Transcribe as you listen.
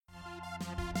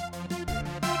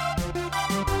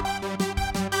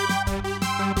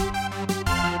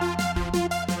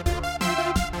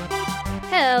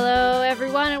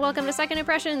welcome to Second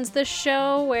Impressions, the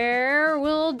show where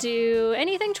we'll do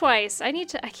anything twice. I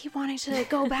keep wanting to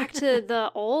go back to the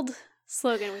old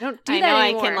slogan. We don't do that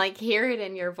anymore. I can hear it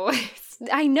in your voice.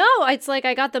 I know. It's like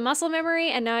I got the muscle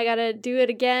memory and now I gotta do it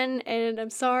again, and I'm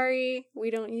sorry.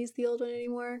 We don't use the old one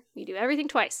anymore. We do everything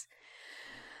twice.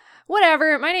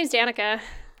 Whatever. My name's Danica.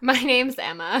 My name's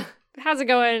Emma. How's it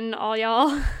going, all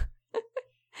y'all?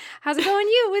 How's it going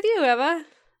with you, Emma?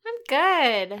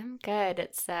 I'm good.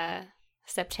 It's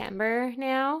September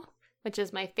now, which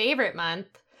is my favorite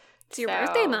month. It's your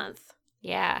birthday month.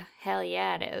 Yeah, hell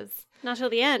yeah, it is. Not till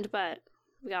the end, but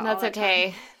we got That's all that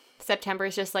okay. time. September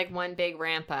is just like one big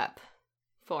ramp up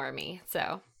for me.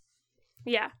 So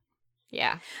yeah.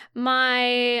 Yeah.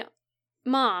 My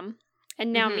mom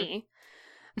and now me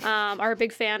are a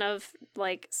big fan of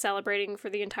like celebrating for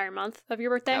the entire month of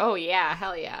your birthday. Oh yeah,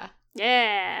 hell yeah.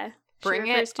 Yeah. Bring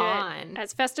it on.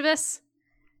 As Festivus.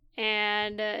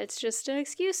 And it's just an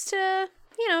excuse to,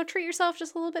 treat yourself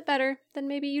just a little bit better than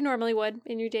maybe you normally would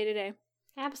in your day-to-day.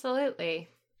 Absolutely.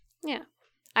 Yeah.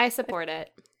 I support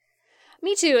it.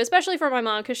 Me too, especially for my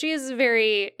mom, because she is a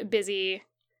very busy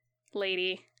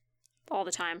lady all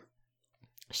the time.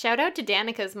 Shout out to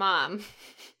Danica's mom.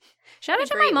 Shout out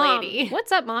to my mom. Lady.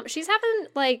 What's up, Mom? She's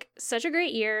having, such a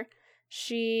great year.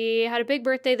 She had a big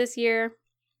birthday this year.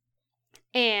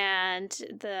 And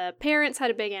the parents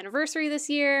had a big anniversary this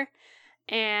year.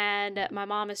 And my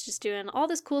mom is just doing all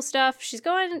this cool stuff. She's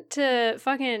going to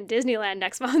fucking Disneyland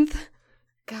next month.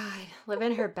 God,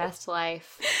 living her best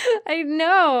life. I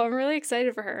know. I'm really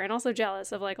excited for her and also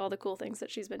jealous of all the cool things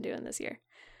that she's been doing this year.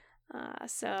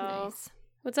 Nice.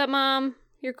 What's up, Mom?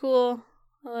 You're cool.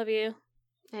 I love you.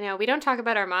 I know. We don't talk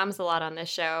about our moms a lot on this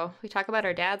show. We talk about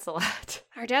our dads a lot.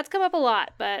 Our dads come up a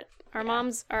lot, but our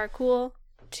moms are cool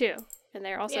too. And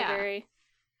they're also very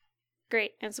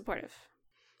great and supportive.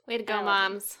 Way to go,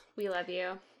 moms. We love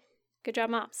you. Good job,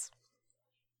 moms.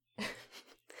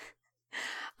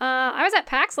 I was at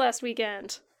PAX last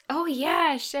weekend. Oh,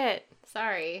 yeah. Shit.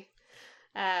 Sorry.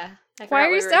 Why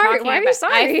are you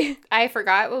sorry? I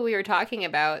forgot what we were talking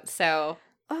about, so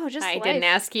I didn't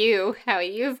ask you how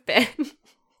you've been.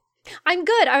 I'm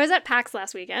good. I was at PAX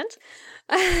last weekend.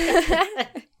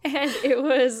 And it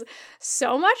was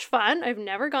so much fun. I've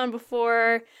never gone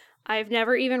before. I've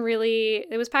never even really,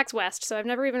 it was PAX West, so I've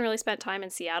never even really spent time in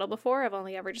Seattle before. I've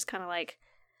only ever just kind of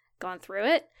gone through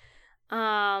it.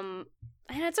 And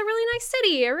it's a really nice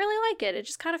city. I really like it. It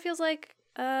just kind of feels like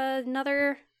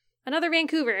another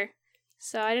Vancouver.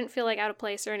 So I didn't feel out of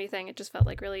place or anything. It just felt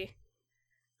really,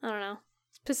 I don't know,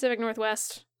 Pacific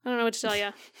Northwest. I don't know what to tell you.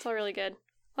 It's all really good.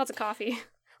 Lots of coffee.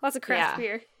 Lots of craft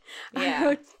beer.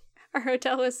 Yeah. Our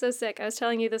hotel was so sick. I was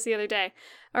telling you this the other day.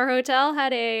 Our hotel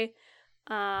had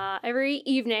every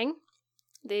evening,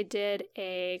 they did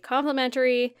a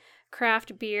complimentary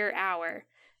craft beer hour.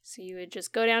 So you would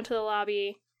just go down to the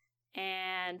lobby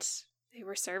and they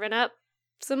were serving up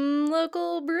some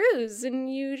local brews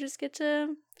and you just get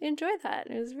to enjoy that.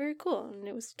 It was very cool and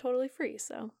it was totally free.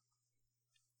 So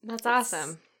that's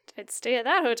awesome. I'd stay at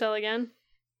that hotel again.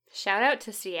 Shout out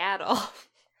to Seattle.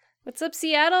 What's up,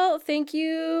 Seattle? Thank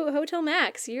you, Hotel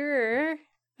Max. You're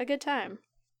a good time.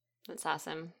 That's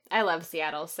awesome. I love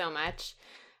Seattle so much.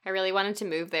 I really wanted to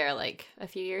move there a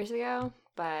few years ago,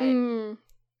 but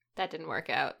that didn't work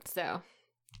out. So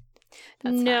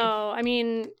that's fine. I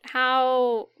mean,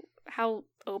 how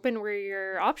open were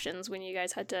your options when you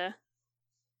guys had to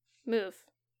move?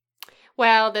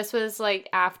 Well, this was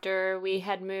after we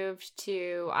had moved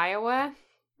to Iowa.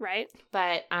 Right.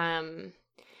 But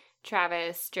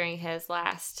Travis, during his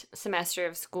last semester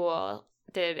of school,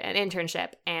 did an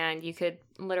internship, and you could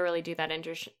literally do that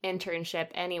internship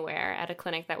anywhere at a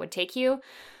clinic that would take you.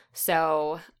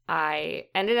 So I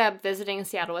ended up visiting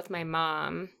Seattle with my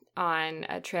mom on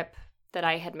a trip that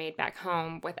I had made back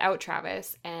home without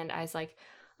Travis, and I was like,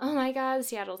 oh my God,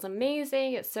 Seattle's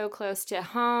amazing. It's so close to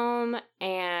home,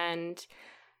 and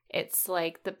it's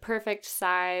the perfect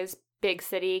size big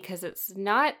city because it's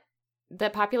not, the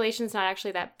population's not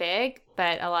actually that big,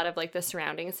 but a lot of the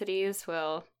surrounding cities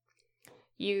will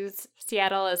use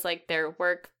Seattle as their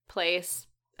workplace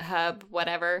hub,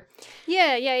 whatever.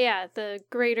 Yeah. The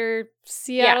greater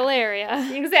Seattle area.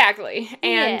 Exactly.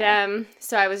 And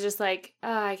so I was just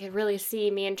I could really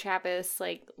see me and Travis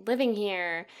living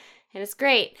here, and it's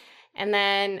great. And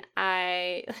then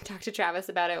I talked to Travis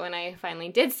about it when I finally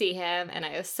did see him, and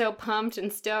I was so pumped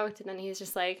and stoked. And then he's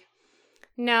just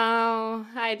no,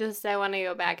 I want to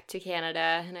go back to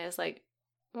Canada. And I was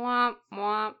womp,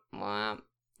 womp, womp,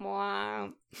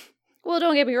 womp. Well,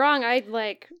 don't get me wrong. I'd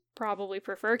probably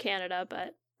prefer Canada,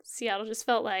 but Seattle just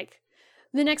felt like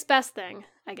the next best thing,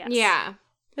 I guess. Yeah.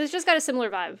 It's just got a similar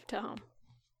vibe to home.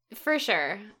 For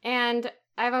sure. And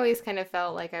I've always kind of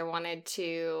felt like I wanted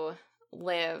to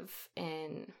live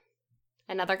in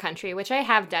another country, which I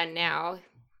have done now.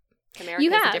 America's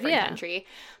a different country.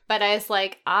 But I was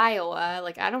like, Iowa,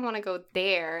 like, I don't want to go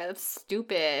there. That's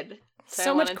stupid.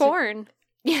 So much corn.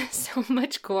 Yeah, so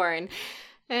much corn.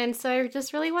 And so I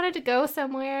just really wanted to go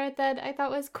somewhere that I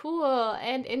thought was cool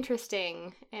and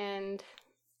interesting. And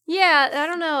yeah, I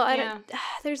don't know.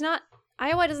 Yeah.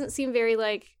 Iowa doesn't seem very,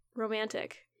 like,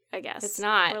 romantic, I guess. It's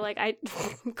not. Or, like,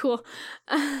 cool.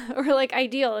 Or, like,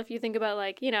 ideal if you think about,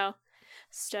 like, you know,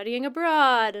 studying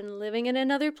abroad and living in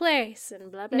another place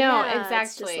and blah, blah, no, blah. exactly.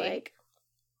 It's just, like,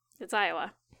 it's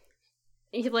Iowa.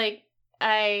 Like,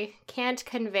 I can't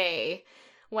convey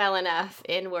well enough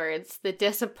in words the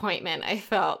disappointment I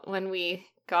felt when we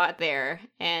got there.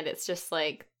 And it's just,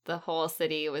 like, the whole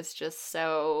city was just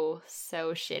so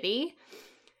shitty.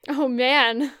 Oh,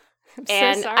 man. I'm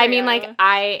and so sorry, I mean, Iowa. like,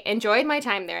 I enjoyed my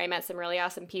time there. I met some really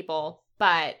awesome people,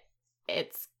 but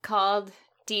it's called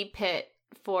Deep Pit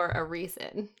for a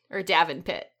reason. Or Davin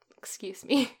Pit, excuse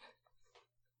me.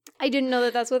 I didn't know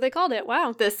that that's what they called it.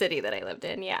 Wow. The city that I lived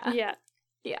in, yeah. Yeah.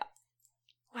 Yeah.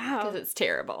 Wow. Because it's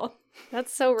terrible.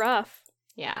 That's so rough.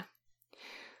 Yeah.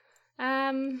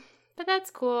 But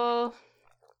that's cool.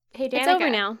 Hey, Danica. It's over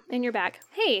now, and you're back.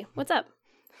 Hey, what's up?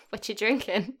 What you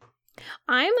drinking?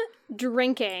 I'm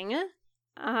drinking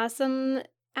some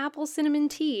apple cinnamon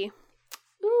tea.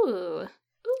 Ooh.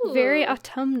 Very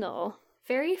autumnal.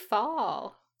 Very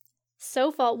fall.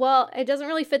 So fall. Well, it doesn't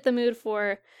really fit the mood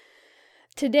for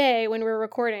today when we're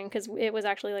recording because it was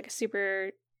actually like a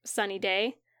super sunny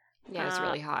day. Yeah, it's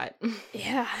really hot.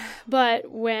 Yeah,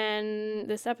 but when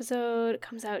this episode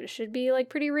comes out, it should be like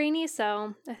pretty rainy.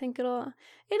 So I think it'll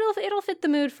fit the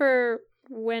mood for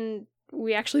when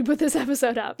we actually put this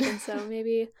episode up. And so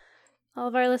maybe all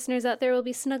of our listeners out there will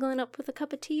be snuggling up with a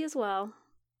cup of tea as well.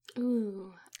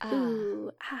 Ooh.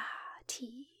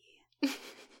 Tea.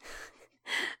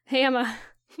 Hey, Emma.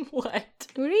 What?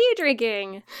 What are you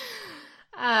drinking?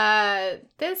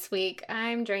 This week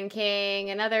I'm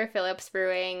drinking another Phillips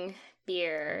Brewing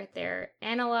beer. Their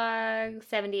Analog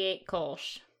 78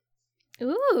 Kolsch.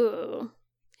 Ooh.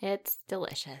 It's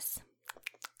delicious.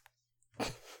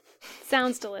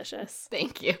 Sounds delicious.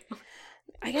 Thank you.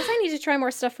 I guess I need to try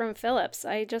more stuff from Phillips.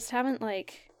 I just haven't,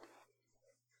 like,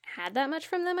 had that much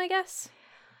from them, I guess.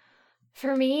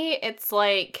 For me, it's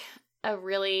like a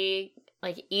really,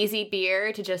 like, easy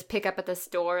beer to just pick up at the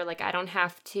store. Like, I don't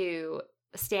have to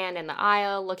stand in the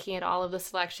aisle looking at all of the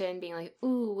selection, being like,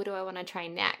 ooh, what do I want to try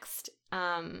next?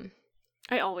 I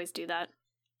always do that.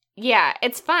 Yeah,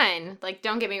 it's fun. Like,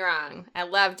 don't get me wrong. I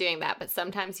love doing that, but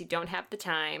sometimes you don't have the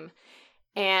time.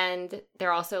 And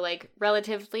they're also, like,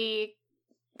 relatively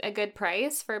a good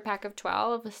price for a pack of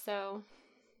 12, so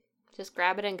just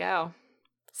grab it and go.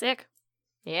 Sick.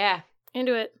 Yeah.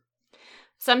 Into it.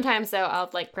 Sometimes, though, I'll,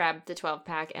 like, grab the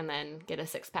 12-pack and then get a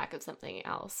 6-pack of something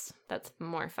else. That's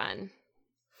more fun.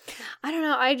 I don't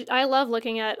know. I love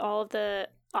looking at all of the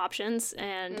options,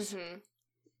 and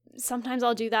sometimes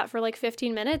I'll do that for, like,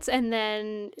 15 minutes, and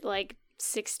then, like,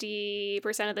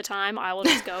 60% of the time, I will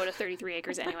just go to 33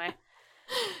 acres anyway.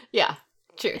 Yeah,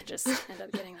 true. And just end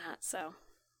up getting that, so.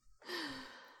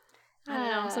 I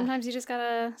don't know. Sometimes you just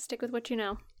gotta stick with what you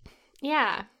know.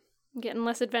 Yeah. I'm getting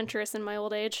less adventurous in my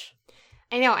old age.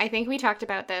 I know. I think we talked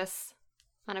about this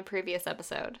on a previous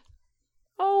episode.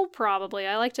 Oh, probably.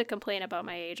 I like to complain about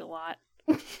my age a lot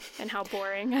and how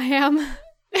boring I am.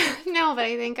 No, but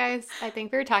I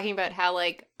think we were talking about how,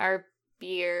 like, our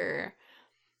beer,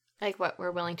 like, what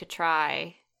we're willing to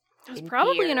try. It was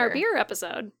probably in our beer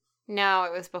episode. No,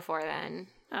 it was before then.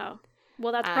 Oh.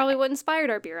 Well, that's probably what inspired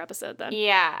our beer episode then.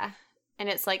 Yeah. And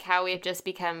it's like how we've just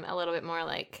become a little bit more,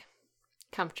 like,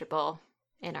 comfortable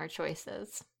in our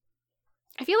choices.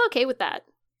 I feel okay with that.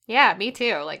 Yeah, me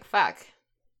too. Like, fuck.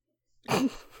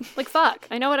 Like, fuck.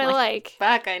 I know what I like.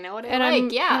 Fuck, I know what I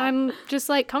like. Yeah. And I'm just,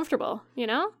 like, comfortable, you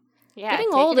know? Yeah.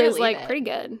 Getting old is, like, pretty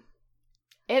good.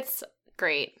 It's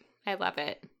great. I love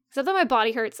it. Except that my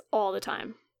body hurts all the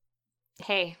time.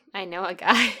 Hey, I know a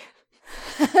guy.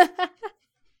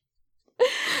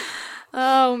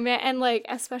 Oh, man. And, like,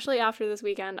 especially after this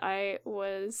weekend, I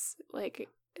was, like,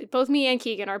 both me and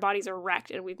Keegan, our bodies are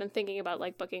wrecked, and we've been thinking about,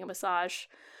 like, booking a massage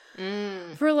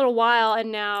for a little while,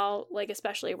 and now, like,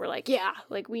 especially, we're like, yeah,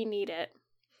 like, we need it.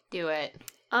 Do it.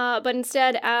 But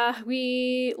instead,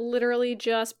 we literally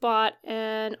just bought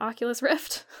an Oculus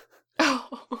Rift.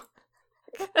 Oh.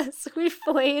 Because we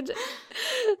played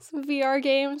some VR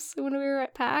games when we were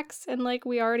at PAX, and, like,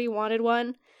 we already wanted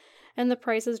one, and the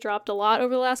prices dropped a lot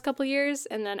over the last couple of years,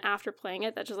 and then after playing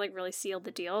it, that just, like, really sealed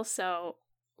the deal, so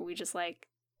we just like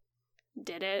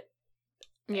did it.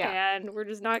 Yeah. And we're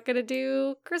just not going to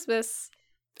do Christmas.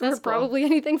 That's or probably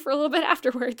anything for a little bit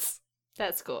afterwards.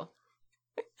 That's cool.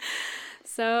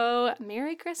 So,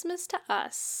 Merry Christmas to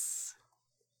us.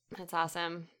 That's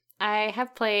awesome. I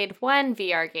have played one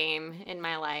VR game in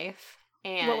my life.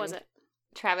 And What was it?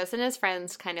 Travis and his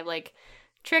friends kind of like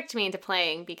tricked me into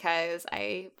playing because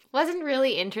I wasn't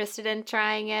really interested in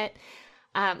trying it.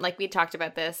 Like we talked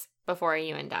about this before,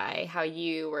 you and I, how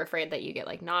you were afraid that you get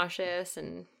like nauseous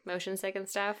and motion sick and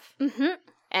stuff. Mm-hmm.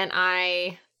 And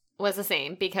I was the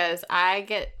same because I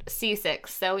get seasick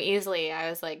so easily. I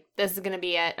was like, this is going to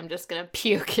be it. I'm just going to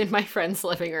puke in my friend's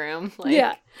living room.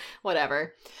 Like,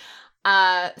 whatever.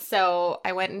 So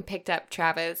I went and picked up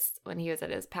Travis when he was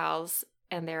at his pal's,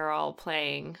 and they were all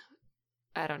playing,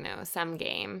 I don't know, some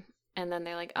game. And then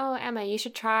they're like, oh, Emma, you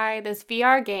should try this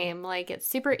VR game. Like, it's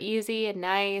super easy and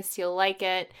nice. You'll like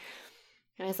it.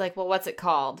 And I was like, well, what's it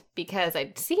called? Because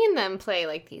I'd seen them play,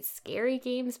 like, these scary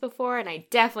games before, and I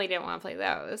definitely didn't want to play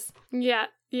those. Yeah.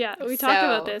 We talked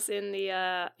about this in the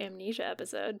Amnesia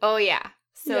episode. Oh, yeah.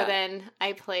 So then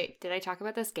I played... Did I talk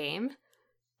about this game?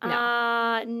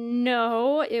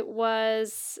 No, it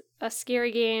was a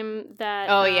scary game that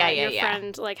your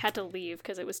friend like had to leave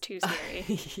because it was too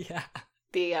scary. Yeah.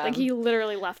 The like he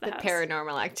literally left the house.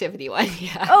 Paranormal Activity one,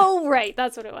 yeah. Oh, right,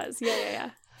 that's what it was.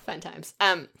 Yeah. Fun times.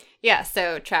 Yeah,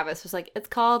 so Travis was like, it's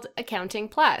called Accounting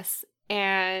Plus,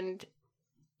 and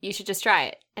you should just try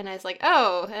it. And I was like,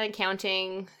 oh, an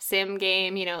accounting sim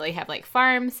game, you know, they have like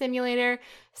Farm Simulator,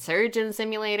 Surgeon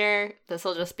Simulator. This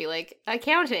will just be like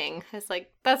accounting. I was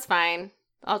like, that's fine.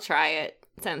 I'll try it.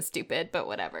 Sounds stupid, but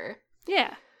whatever.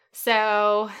 Yeah.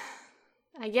 So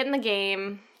I get in the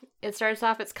game. It starts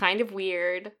off, it's kind of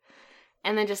weird,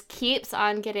 and then just keeps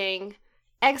on getting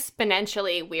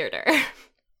exponentially weirder.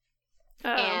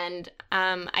 And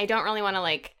I don't really want to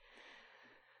like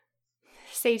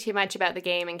say too much about the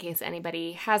game in case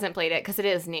anybody hasn't played it because it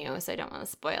is new, so I don't want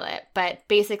to spoil it. But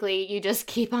basically, you just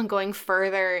keep on going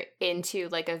further into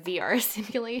like a VR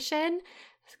simulation,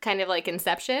 kind of like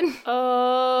Inception.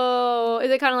 Oh, is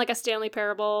it kind of like a Stanley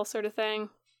Parable sort of thing?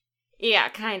 Yeah,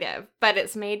 kind of. But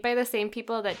it's made by the same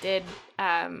people that did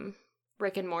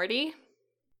Rick and Morty.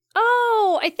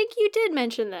 Oh, I think you did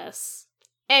mention this.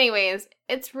 Anyways,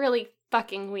 it's really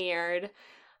fucking weird.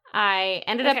 I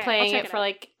ended up playing it for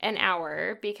like an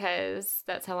hour because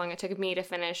that's how long it took me to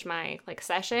finish my like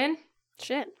session.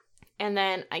 Shit. And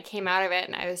then I came out of it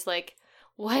and I was like,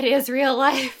 what is real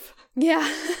life?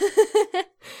 Yeah.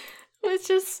 It's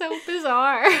just so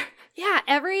bizarre. Yeah,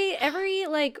 every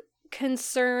like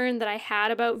concern that I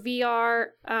had about VR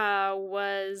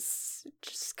was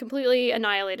just completely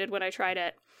annihilated when I tried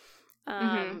it.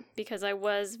 Because I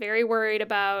was very worried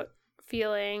about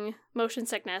feeling motion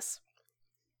sickness.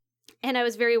 And I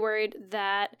was very worried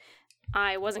that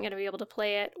I wasn't going to be able to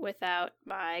play it without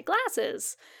my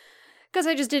glasses. Because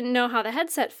I just didn't know how the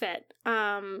headset fit.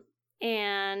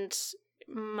 And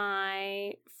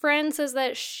my friend says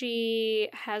that she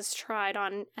has tried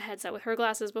on a headset with her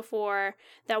glasses before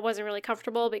that wasn't really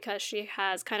comfortable because she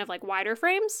has kind of like wider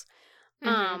frames.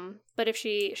 But if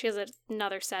she has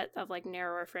another set of like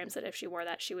narrower frames that if she wore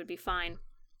that, she would be fine.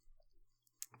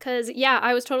 Cause yeah,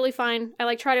 I was totally fine. I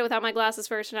like tried it without my glasses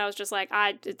first and I was just like,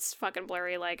 it's fucking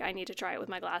blurry. Like I need to try it with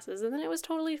my glasses. And then it was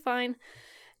totally fine.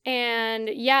 And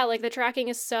yeah, like the tracking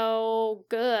is so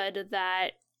good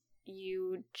that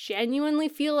you genuinely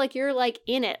feel like you're like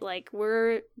in it. Like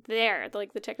we're there.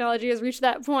 Like the technology has reached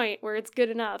that point where it's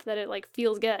good enough that it like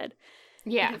feels good.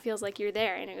 Yeah. And it feels like you're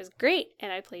there. And it was great.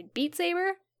 And I played Beat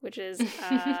Saber, which is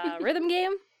a rhythm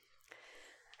game.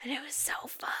 And it was so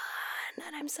fun.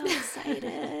 And I'm so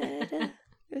excited. It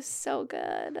was so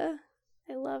good.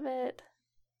 I love it.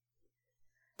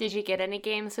 Did you get any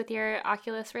games with your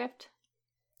Oculus Rift?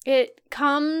 It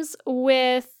comes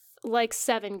with like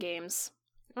 7 games.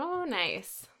 Oh,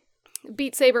 nice.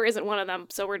 Beat Saber isn't one of them,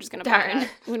 so we're just going to buy it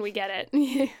when we get it.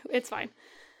 It's fine.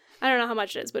 I don't know how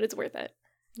much it is, but it's worth it.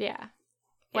 Yeah.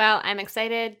 Well, I'm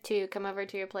excited to come over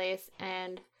to your place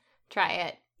and try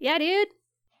it. Yeah, dude.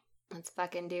 Let's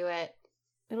fucking do it.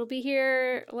 It'll be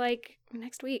here, like,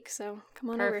 next week, so come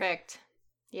on over. Perfect.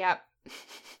 Yep.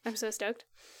 I'm so stoked.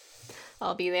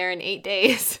 I'll be there in 8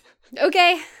 days.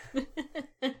 Okay.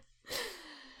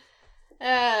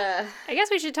 I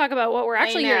guess we should talk about what we're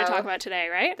actually here to talk about today,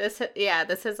 right? This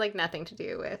has, like, nothing to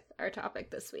do with our topic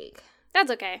this week.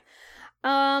 That's okay.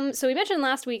 So we mentioned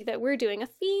last week that we're doing a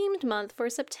themed month for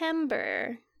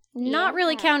September. Not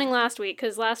really counting last week,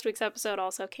 because last week's episode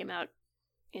also came out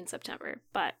in September,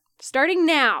 but starting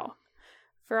now,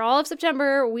 for all of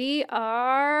September, we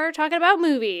are talking about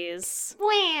movies.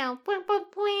 Wow, wow, wow,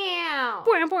 wow.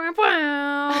 Bwah,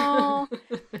 bwah,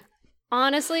 bwah.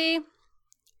 Honestly,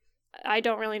 I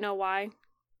don't really know why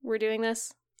we're doing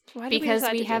this. Why did Because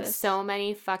decide we to do have this? so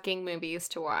many fucking movies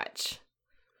to watch.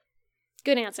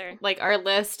 Good answer. Like, our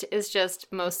list is just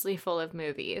mostly full of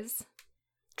movies.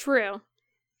 True.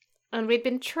 And we've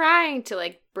been trying to,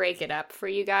 like, break it up for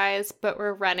you guys, but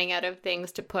we're running out of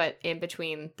things to put in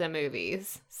between the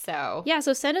movies. So, Yeah,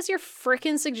 so send us your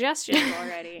frickin' suggestions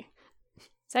already.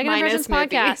 Second Minus Impressions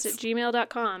Podcast movies. at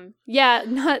gmail.com. Yeah,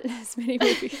 not as many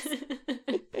movies.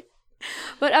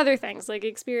 But other things, like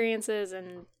experiences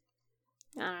and,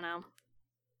 I don't know.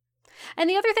 And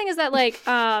the other thing is that, like,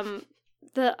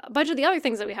 the bunch of the other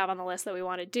things that we have on the list that we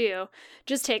want to do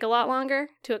just take a lot longer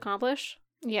to accomplish.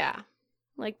 yeah.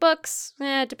 Like books,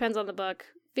 it depends on the book.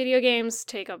 Video games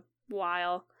take a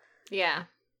while. Yeah.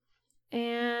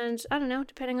 And I don't know,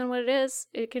 depending on what it is,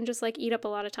 it can just like eat up a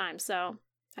lot of time. So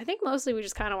I think mostly we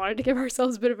just kind of wanted to give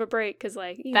ourselves a bit of a break because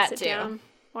like you can That sit too. down,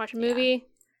 watch a movie,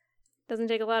 doesn't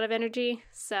take a lot of energy.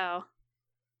 So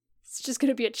it's just going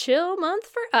to be a chill month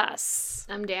for us.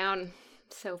 I'm down.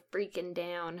 So freaking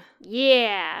down.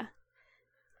 Yeah.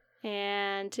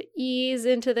 And to ease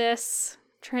into this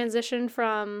transition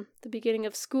from the beginning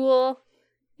of school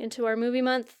into our movie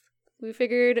month, we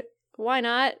figured why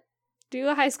not do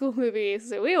a high school movie?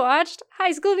 So we watched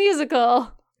High School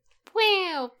Musical.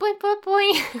 Wow. Boing, boing,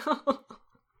 boing.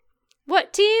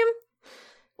 What team?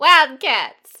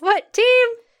 Wildcats. What team?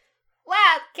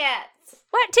 Wildcats.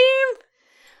 What team?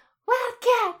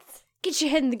 Wildcats. Get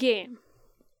your head in the game.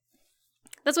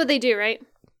 That's what they do, right?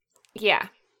 Yeah.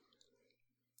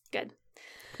 Good.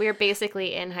 We're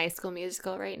basically in High School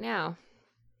Musical right now.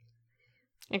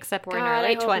 Except we're in God, our I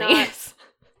late hope 20s.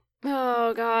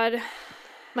 Oh, God.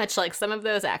 Much like some of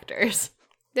those actors.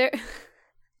 They're...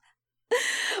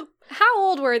 How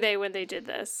old were they when they did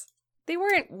this? They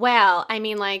weren't... Well, I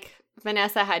mean, like,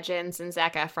 Vanessa Hudgens and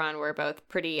Zac Efron were both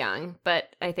pretty young,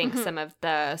 but I think Mhm. some of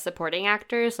the supporting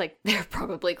actors, like, they're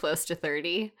probably close to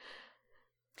 30.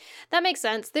 That makes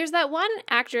sense. There's that one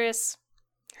actress,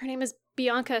 her name is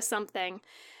Bianca something,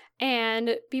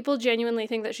 and people genuinely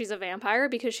think that she's a vampire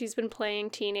because she's been playing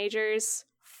teenagers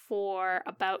for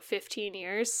about 15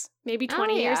 years, maybe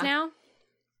 20 years yeah. now.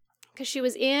 Because she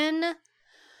was in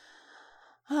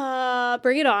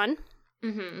Bring It On,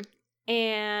 Mm-hmm.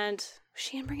 and was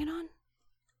she in Bring It On?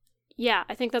 Yeah,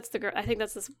 I think that's the girl. I think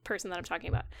that's this person that I'm talking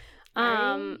about.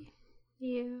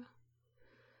 You.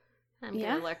 I'm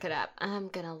Yeah? gonna look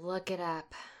it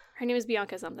up. Her name is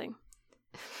Bianca something.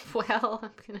 Well,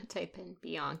 I'm gonna type in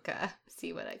Bianca,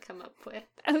 see what I come up with.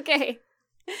 Okay.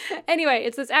 Anyway,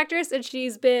 it's this actress, and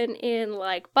she's been in,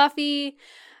 like, Buffy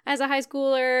as a high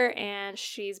schooler, and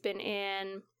she's been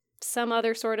in some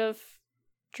other sort of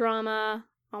drama.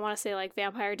 I want to say, like,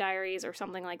 Vampire Diaries or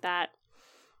something like that.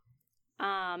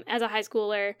 As a high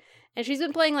schooler. And she's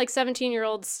been playing, like,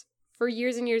 17-year-olds for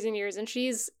years and years and years, and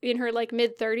she's in her, like,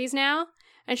 mid-30s now,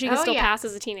 and she can Oh, still yeah. pass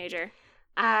as a teenager.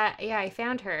 Yeah, I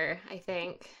found her, I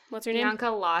think. What's her name? Bianca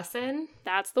Lawson.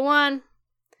 That's the one.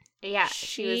 Yeah,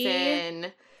 she was She-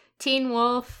 in Teen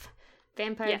Wolf,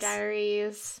 Vampire Yes.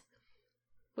 Diaries,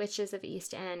 Witches of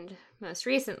East End most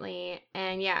recently.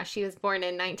 And yeah, she was born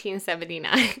in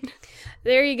 1979.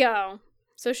 There you go.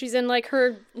 So she's in, like,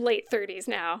 her late 30s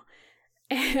now.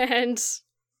 And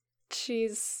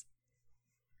she's...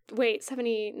 Wait,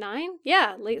 79?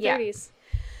 Yeah, late Yeah. 30s.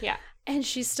 Yeah. And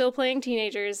she's still playing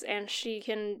teenagers, and she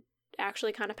can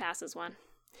actually kind of pass as one.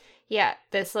 Yeah,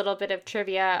 this little bit of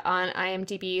trivia on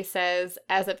IMDb says,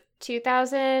 as of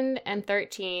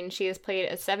 2013, she has played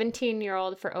a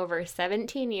 17-year-old for over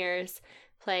 17 years,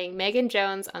 playing Megan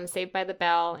Jones on Saved by the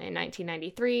Bell in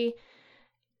 1993,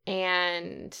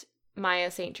 and Maya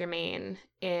St. Germain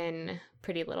in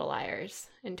Pretty Little Liars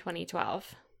in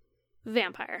 2012.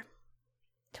 Vampire.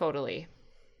 Totally.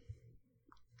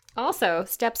 Also,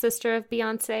 stepsister of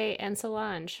Beyonce and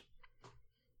Solange.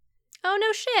 Oh,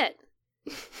 no shit.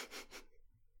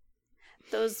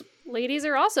 Those ladies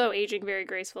are also aging very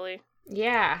gracefully.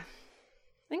 Yeah,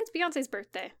 I think it's Beyonce's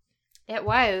birthday. it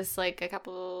was like a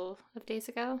couple of days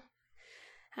ago.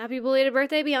 Happy belated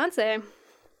birthday, Beyonce.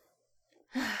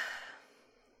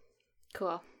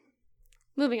 Cool.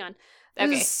 Moving on.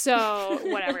 Okay. So,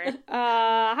 whatever.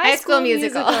 High High School School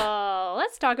Musical.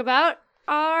 Let's talk about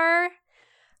our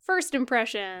first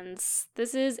impressions.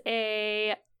 This is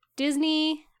a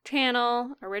Disney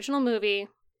Channel original movie,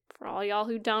 for all y'all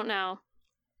who don't know.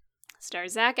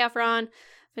 Stars Zac Efron,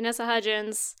 Vanessa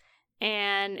Hudgens,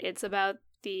 and it's about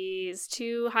these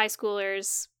two high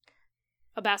schoolers,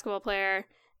 a basketball player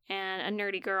and a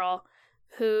nerdy girl,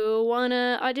 who want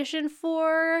to audition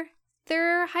for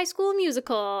their high school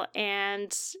musical,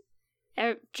 and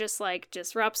it just like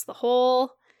disrupts the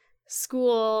whole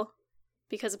school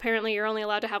because apparently you're only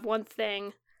allowed to have one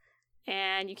thing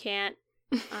and you can't,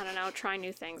 I don't know, try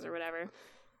new things or whatever.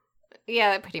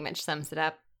 Yeah, that pretty much sums it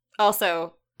up.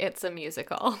 Also, it's a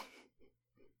musical.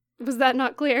 Was that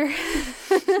not clear?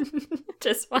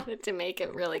 Just wanted to make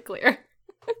it really clear.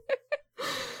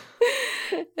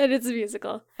 And it's a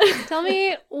musical. Tell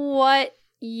me what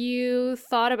you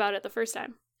thought about it the first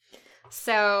time.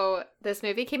 So, this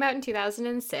movie came out in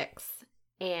 2006,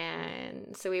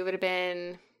 and so we would have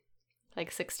been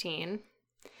like 16.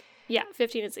 Yeah,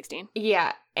 15 and 16.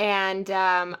 Yeah, and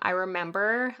I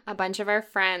remember a bunch of our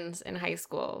friends in high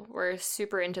school were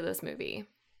super into this movie.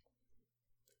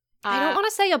 I don't want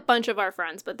to say a bunch of our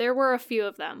friends, but there were a few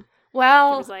of them.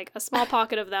 Well, There was like a small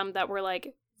pocket of them that were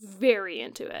like very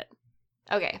into it.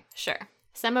 okay, sure.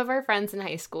 Some of our friends in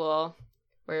high school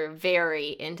were very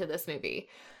into this movie.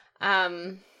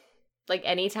 Like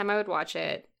anytime I would watch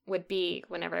it would be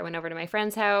whenever I went over to my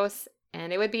friend's house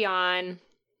and it would be on.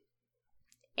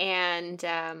 And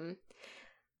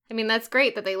I mean, that's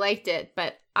great that they liked it,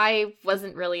 but I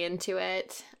wasn't really into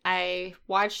it. I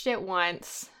watched it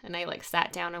once and I like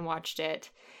sat down and watched it.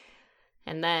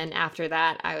 And then after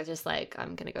that, I was just like,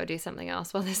 I'm going to go do something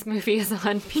else while this movie is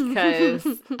on because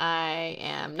I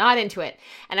am not into it.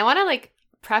 And I want to like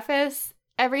preface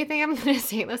everything I'm going to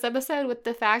say in this episode with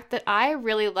the fact that I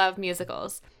really love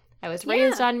musicals. I was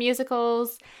raised on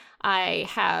musicals. I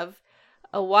have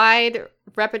a wide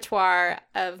repertoire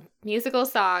of musical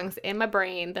songs in my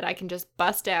brain that I can just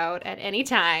bust out at any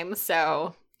time.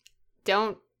 So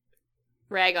don't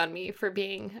rag on me for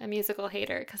being a musical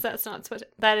hater because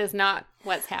that is not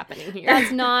what's happening here.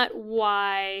 That's not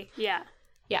why. Yeah.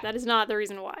 Yeah. That is not the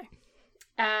reason why.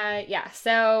 Yeah.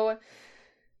 So,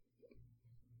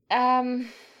 I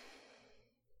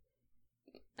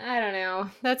don't know.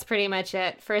 That's pretty much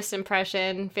it. First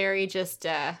impression, very just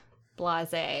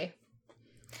blasé.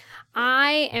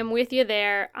 I am with you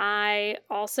there. I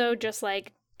also just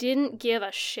like didn't give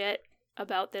a shit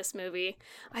about this movie.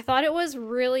 I thought it was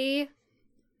really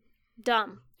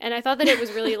dumb. And I thought that it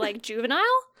was really like juvenile,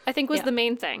 I think was the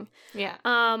main thing. Yeah.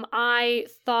 I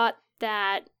thought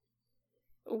that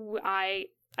I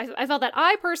felt that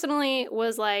I personally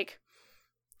was like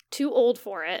too old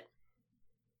for it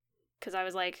because I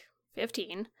was like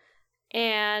 15.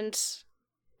 And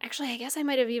actually, I guess I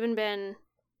might have even been,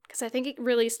 because I think it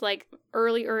released like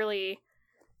early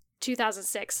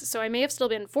 2006. So I may have still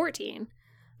been 14,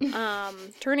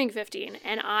 turning 15.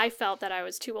 And I felt that I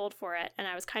was too old for it. And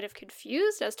I was kind of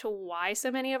confused as to why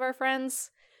so many of our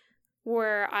friends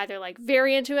were either like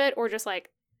very into it or just like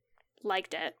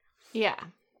liked it. Yeah.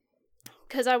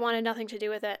 Because I wanted nothing to do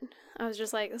with it. I was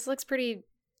just like, this looks pretty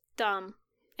dumb.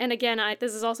 And again,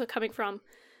 this is also coming from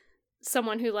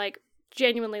someone who like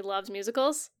genuinely loves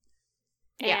musicals.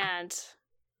 Yeah. And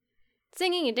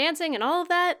singing and dancing and all of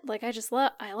that. Like, I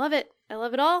love it. I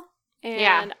love it all.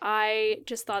 And I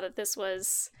just thought that this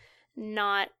was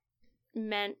not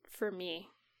meant for me.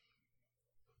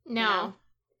 No. You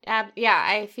know? Yeah,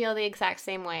 I feel the exact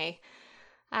same way.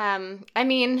 I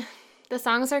mean, the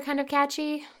songs are kind of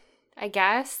catchy, I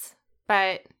guess,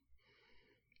 but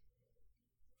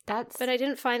But I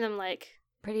didn't find them like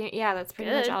that's pretty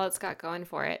much all it's got going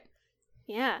for it.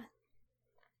 Yeah.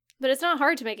 But it's not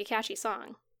hard to make a catchy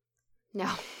song. No,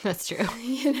 that's true.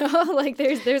 You know, like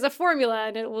there's a formula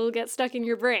and it will get stuck in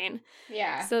your brain.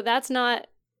 Yeah. So that's not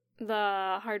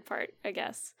the hard part, I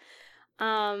guess.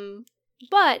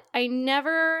 But I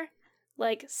never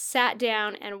like sat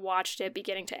down and watched it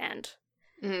beginning to end.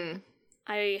 Mm.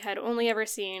 I had only ever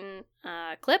seen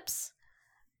clips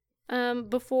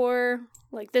before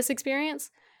like this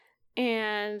experience.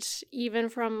 And even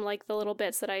from like the little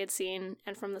bits that I had seen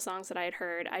and from the songs that I had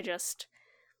heard, I just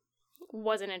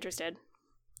wasn't interested.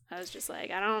 I was just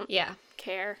like, I don't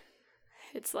care.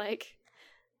 It's like,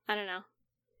 I don't know.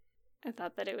 I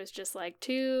thought that it was just like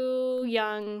too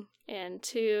young and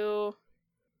too,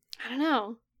 I don't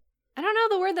know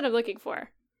the word that I'm looking for.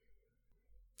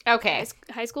 Okay.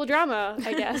 High school drama,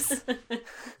 I guess.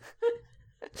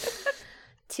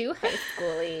 Too high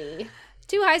schooly.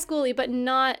 Too high schooly, but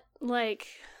not like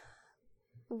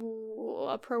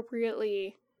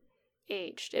appropriately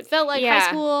aged. It felt like high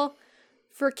school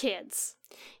for kids.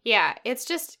 Yeah, it's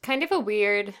just kind of a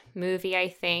weird movie, I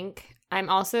think. I'm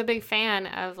also a big fan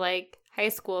of like high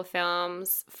school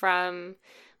films from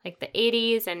like the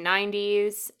 80s and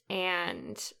 90s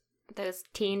and those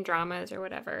teen dramas or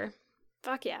whatever.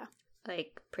 Fuck yeah.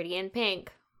 Like Pretty in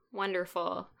Pink,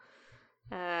 wonderful.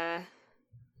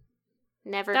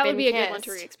 Never That Been would be Kissed. a good one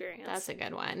to re-experience. That's a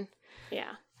good one.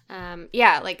 Yeah.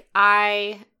 Yeah, like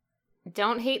I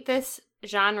don't hate this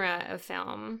genre of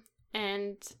film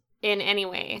and in any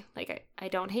way. Like I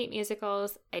don't hate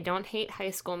musicals. I don't hate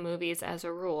high school movies as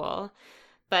a rule.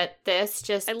 But this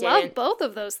just I love both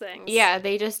of those things. Yeah,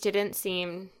 they just didn't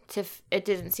seem to it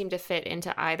didn't seem to fit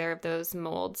into either of those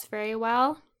molds very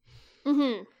well.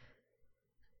 Mm-hmm.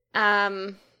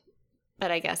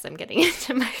 But I guess I'm getting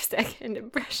into my second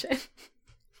impression.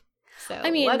 So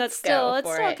I mean, it still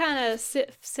kind of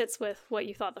sits with what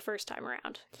you thought the first time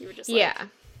around. You were just like,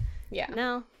 yeah.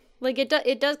 No, like it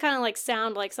does kind of like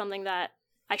sound like something that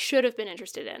I should have been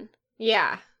interested in.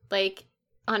 Yeah, like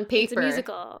on paper, it's a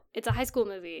musical. It's a high school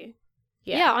movie.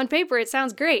 Yeah, on paper it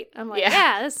sounds great. I'm like,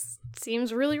 this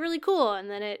seems really, really cool. And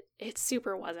then it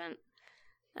super wasn't.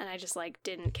 And I just like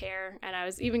didn't care. And I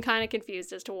was even kind of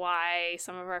confused as to why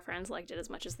some of our friends liked it as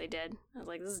much as they did. I was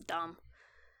like, this is dumb.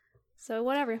 So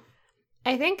whatever.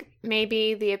 I think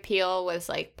maybe the appeal was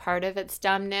like part of its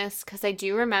dumbness, because I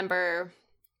do remember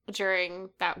during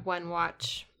that one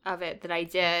watch of it that I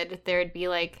did, there would be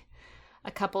like a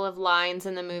couple of lines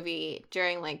in the movie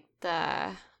during like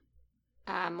the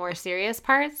more serious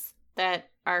parts that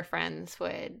our friends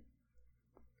would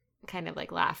kind of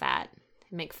like laugh at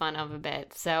and make fun of a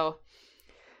bit. So,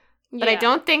 but I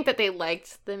don't think that they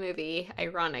liked the movie,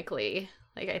 ironically.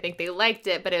 Like, I think they liked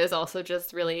it, but it was also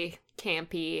just really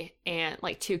campy and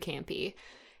like too campy.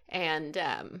 And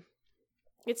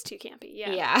it's too campy.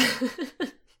 Yeah.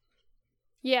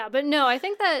 Yeah, but no, I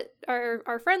think that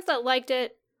our friends that liked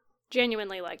it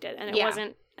genuinely liked it, and it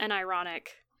wasn't an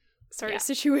ironic sort of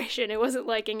situation. It wasn't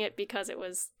liking it because it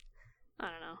was, I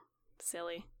don't know,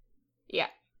 silly. Yeah.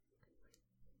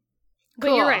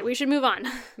 But you're right, we should move on.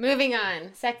 Moving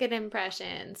on. Second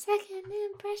impressions.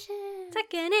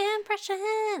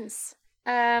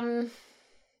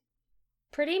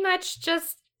 Pretty much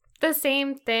just the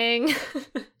same thing.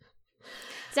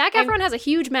 Zac Efron has a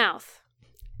huge mouth.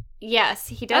 Yes,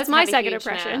 he does. That's my second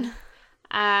impression.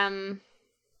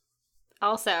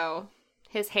 Also,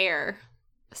 his hair,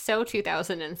 so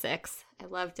 2006. I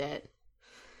loved it.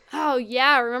 Oh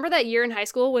yeah, remember that year in high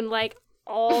school when like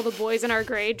all the boys in our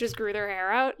grade just grew their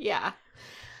hair out? Yeah.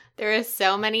 There is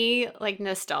so many like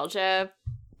nostalgia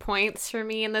points for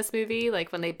me in this movie,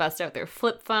 like when they bust out their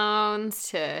flip phones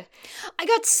to I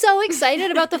got so excited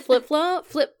about the flip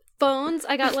phones.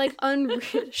 I got like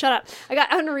shut up. I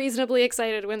got unreasonably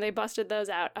excited when they busted those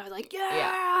out. I was like,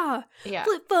 yeah.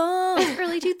 Flip phones,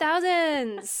 early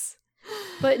 2000s.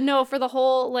 But no, for the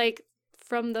whole like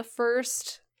from the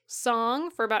first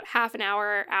song for about half an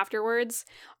hour afterwards,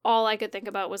 all I could think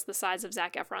about was the size of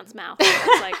Zac Efron's mouth.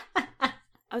 I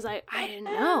was like, I didn't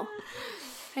know.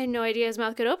 I had no idea his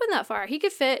mouth could open that far. He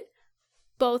could fit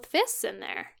both fists in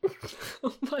there.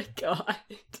 Oh my god.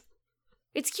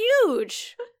 It's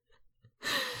huge.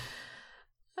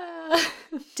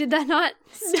 Did that not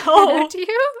stand out to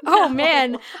you? Oh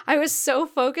man, I was so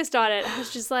focused on it. I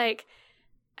was just like,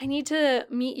 I need to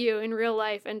meet you in real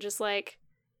life and just like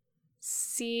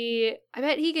see. I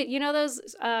bet he could, those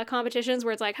competitions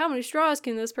where it's like, how many straws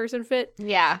can this person fit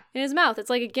in his mouth? It's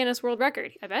like a Guinness World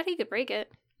Record. I bet he could break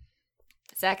it.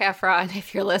 Zac Efron,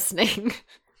 if you're listening,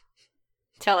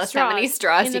 tell us how many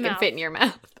straws you can fit in your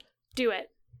mouth. Do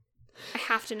it. I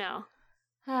have to know.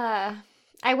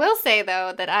 I will say,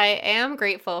 though, that I am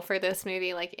grateful for this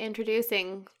movie, like,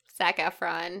 introducing Zac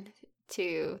Efron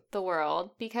to the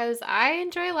world, because I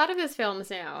enjoy a lot of his films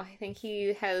now. I think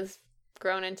he has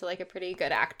grown into, like, a pretty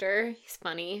good actor. He's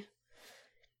funny.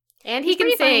 And he can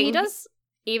sing. Funny. He does.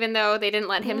 Even though they didn't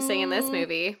let him sing in this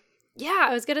movie. Yeah,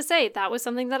 I was going to say, that was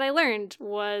something that I learned,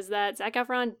 was that Zac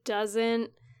Efron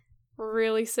doesn't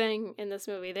really sing in this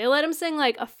movie. They let him sing,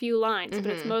 like, a few lines, but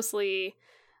it's mostly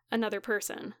another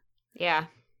person. Yeah.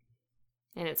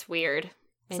 And it's weird.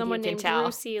 And someone named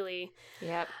Drew Seeley.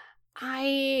 Yep.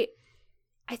 I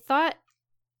thought,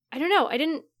 I don't know, I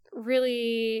didn't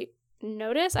really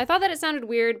notice. I thought that it sounded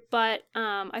weird, but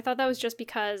I thought that was just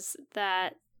because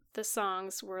that the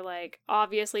songs were, like,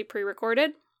 obviously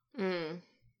pre-recorded. And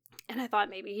I thought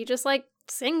maybe he just, like,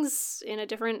 sings in a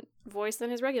different voice than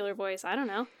his regular voice. I don't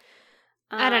know.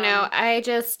 I don't know. I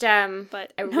just,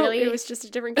 but it was just a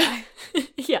different guy.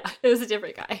 Yeah, it was a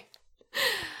different guy.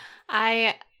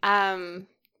 I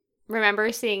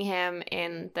remember seeing him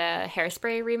in the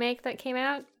Hairspray remake that came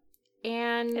out,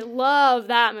 and I love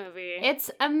that movie.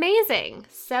 It's amazing.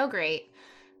 So great.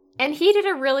 And he did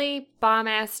a really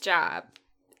bomb-ass job.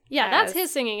 Yeah, that's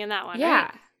his singing in that one, yeah.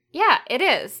 Right? Yeah, it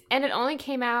is. And it only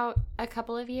came out a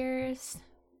couple of years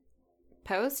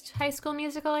post High School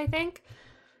Musical, I think.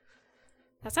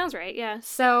 That sounds right, yeah.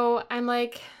 So I'm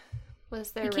like,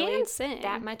 Was there He really can sing.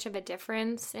 that much of a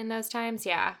difference in those times?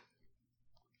 Yeah.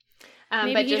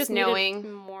 Maybe but he just needed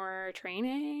knowing, more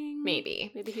training.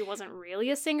 maybe. Maybe he wasn't really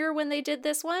a singer when they did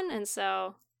this one, and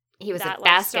so He was that, a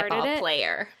like, started basketball it.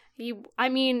 player. I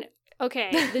mean,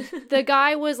 okay, the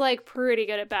guy was, like, pretty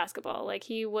good at basketball. Like,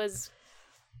 he was,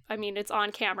 I mean, it's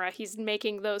on camera. He's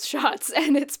making those shots,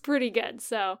 and it's pretty good.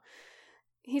 So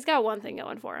he's got one thing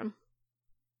going for him.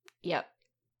 Yep.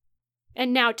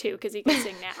 And now, too, because he can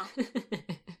sing now.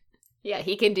 Yeah,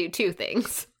 he can do two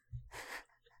things.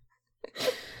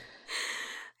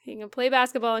 He can play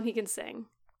basketball and he can sing.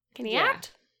 Can he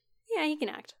act? Yeah, he can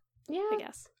act, Yeah. I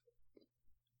guess.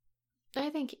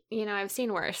 I think, I've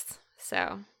seen worse,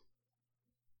 so.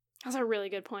 That's a really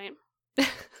good point.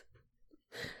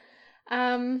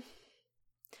 Yeah,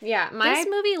 This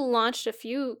movie launched a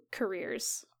few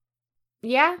careers.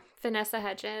 Yeah, Vanessa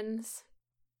Hudgens.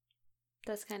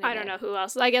 That's kind of I don't know who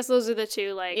else. I guess those are the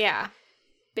two, like, Yeah.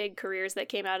 big careers that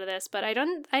came out of this, but I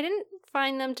didn't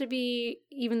find them to be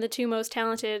even the two most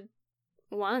talented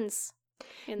ones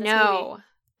in this movie.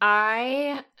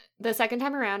 The second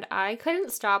time around, I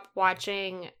couldn't stop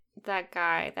watching that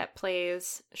guy that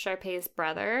plays Sharpay's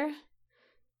brother,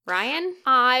 Ryan.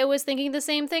 I was thinking the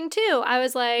same thing too. I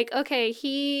was like, okay,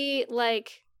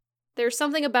 there's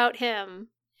something about him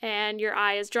and your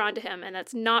eye is drawn to him, and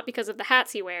that's not because of the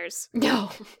hats he wears. No.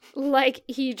 Like,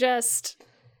 he's got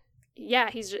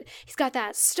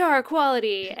that star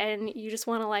quality, and you just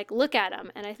want to, like, look at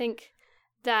him. And I think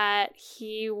that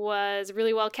he was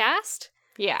really well cast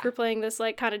Yeah. for playing this,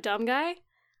 like, kind of dumb guy.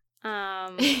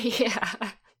 Yeah.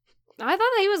 I thought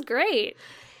that he was great.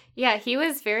 Yeah, he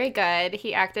was very good.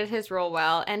 He acted his role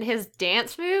well, and his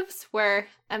dance moves were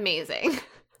amazing.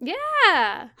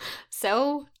 Yeah.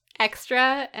 So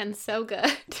extra and so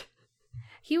good.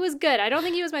 He was good. I don't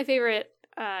think he was my favorite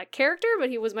character, but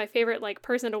he was my favorite, like,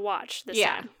 person to watch this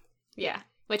time. Yeah.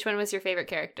 Which one was your favorite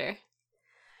character?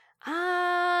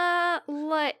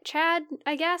 Like Chad,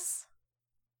 I guess.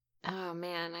 Oh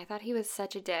man, I thought he was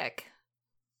such a dick.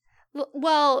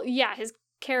 Well, yeah, his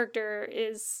character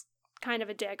is kind of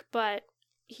a dick, but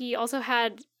he also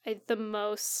had the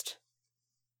most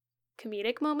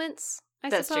comedic moments, I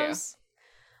That's suppose.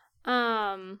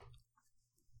 True.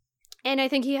 And I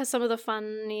think he has some of the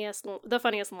funniest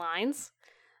lines.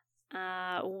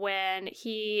 When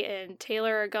he and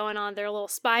Taylor are going on their little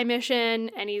spy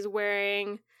mission, and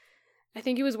I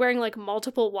think he was wearing, like,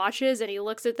 multiple watches, and he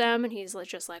looks at them, and he's, like,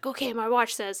 just like, okay, my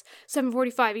watch says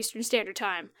 7:45 Eastern Standard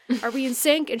Time. Are we in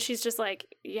sync? And she's just like,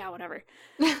 yeah, whatever.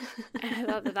 And I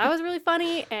thought that was really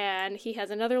funny. And he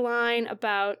has another line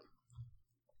about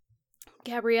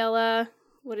Gabriella.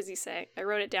 What does he say? I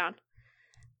wrote it down.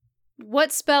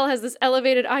 What spell has this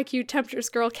elevated IQ temptress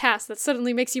girl cast that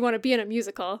suddenly makes you want to be in a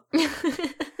musical? I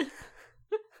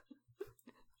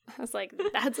was like,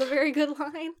 that's a very good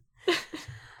line.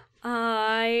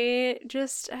 I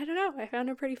don't know. I found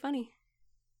it pretty funny.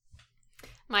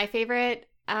 My favorite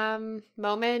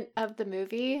moment of the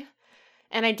movie,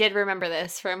 and I did remember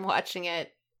this from watching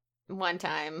it one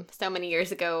time so many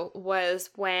years ago,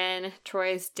 was when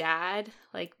Troy's dad,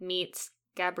 like, meets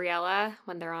Gabriella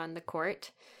when they're on the court.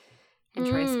 And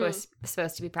Troy's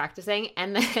supposed to be practicing,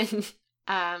 and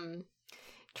then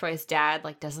Troy's dad,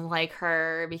 like, doesn't like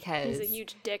her because he's a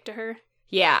huge dick to her.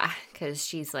 Yeah, because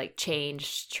she's, like,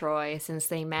 changed Troy since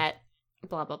they met.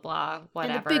 Blah blah blah.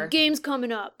 Whatever. And the big game's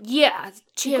coming up. Yeah,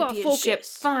 championship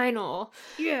final.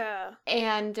 Yeah.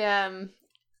 And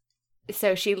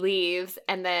so she leaves,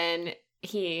 and then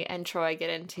he and Troy get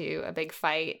into a big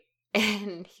fight,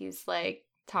 and he's like,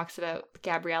 talks about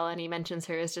Gabriella, and he mentions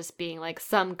her as just being, like,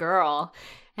 some girl.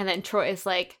 And then Troy is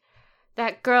like,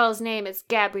 that girl's name is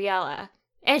Gabriella,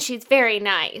 and she's very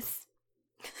nice.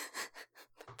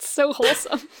 It's so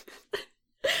wholesome.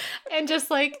 And just,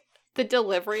 like, the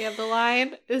delivery of the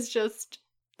line is just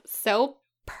so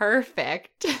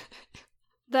perfect.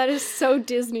 That is so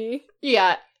Disney.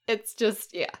 Yeah, it's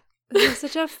just, yeah. It's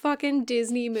such a fucking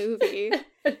Disney movie.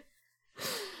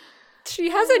 She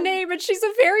has a name, and she's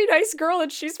a very nice girl,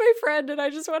 and she's my friend, and I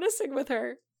just want to sing with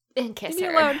her. And kiss her.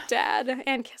 Leave me alone, Dad.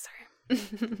 And kiss her.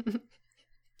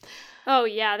 Oh,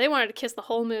 yeah, they wanted to kiss the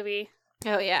whole movie.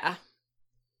 Oh, yeah.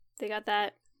 They got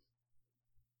that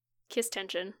kiss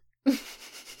tension. I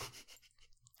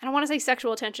don't want to say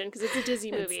sexual tension, because it's a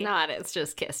Disney movie. It's not, it's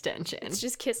just kiss tension. It's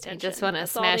just kiss tension. They just want to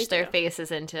smash their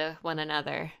faces into one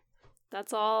another.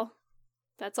 That's all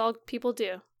people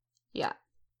do. Yeah.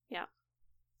 Yeah.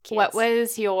 Kids. What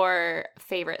was your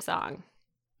favorite song?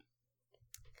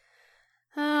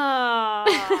 Oh,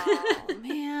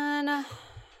 man. I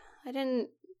didn't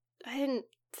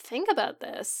think about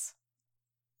this.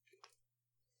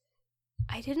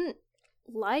 I didn't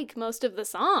like most of the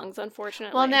songs,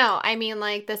 unfortunately. Well, no, I mean,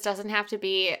 like, this doesn't have to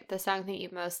be the song that you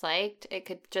most liked. It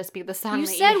could just be the song You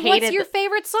that said, you hated. what's your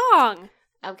favorite song?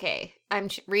 Okay, I'm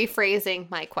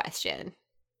rephrasing my question.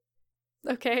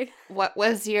 Okay. What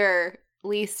was your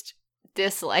least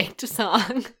disliked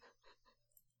song?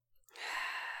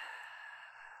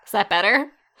 Is that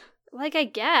better? Like, I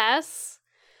guess.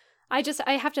 I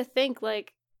have to think,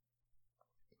 like,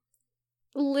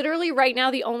 literally right now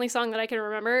the only song that I can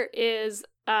remember is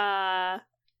the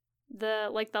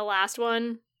last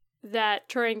one that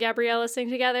Troy and Gabriella sing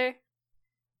together.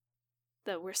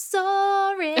 The we're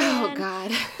soaring, Oh,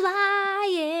 God.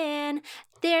 flying,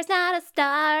 there's not a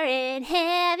star in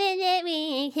heaven that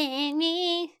we can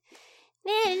meet.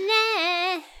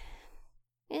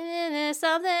 And there's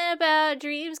something about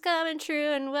dreams coming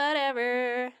true and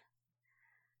whatever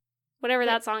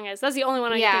that song is. That's the only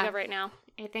one I can think of right now.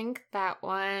 I think that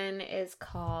one is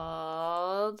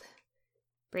called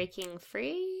Breaking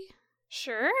Free.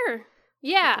 Sure.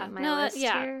 Yeah.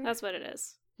 Here. That's what it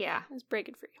is. Yeah. It's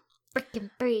Breaking Free. Breaking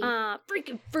Free.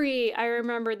 Breaking Free. I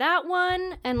remember that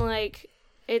one, and like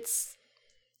it's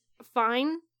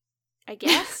fine, I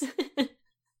guess.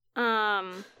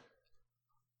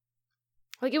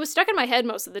 Like it was stuck in my head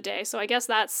most of the day, so I guess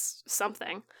that's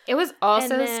something. It was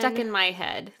also stuck in my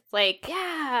head. Like,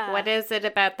 yeah. What is it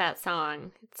about that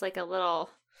song? It's like a little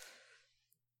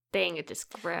thing. It just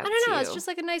grabs you. I don't know. It's just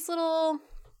like a nice little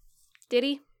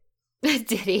ditty.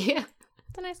 Ditty.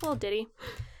 It's a nice little ditty.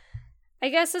 I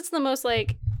guess it's the most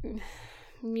like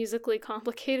musically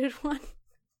complicated one.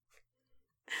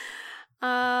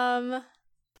 Other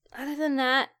than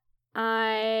that,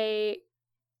 I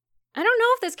don't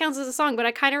know if this counts as a song, but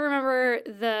I kind of remember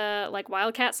the like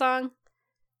Wildcat song,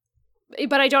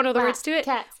 but I don't know the words to it.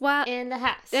 Cats in the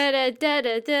house. Da da da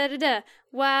da da da da.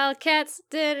 Wildcats.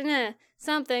 Da da da.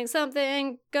 Something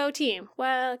something. Go team.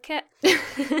 Wildcat.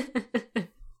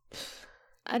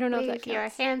 I don't know if that counts. Your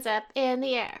hands up in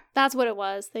the air. That's what it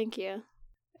was. Thank you.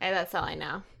 That's all I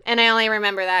know, and I only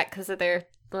remember that because of their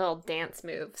little dance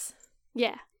moves.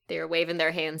 Yeah, they were waving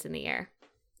their hands in the air.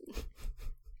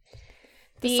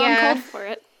 The song called for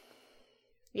it.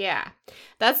 Yeah.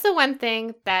 That's the one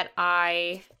thing that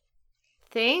I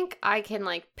think I can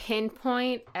like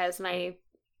pinpoint as my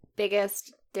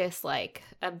biggest dislike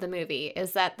of the movie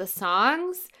is that the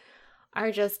songs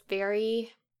are just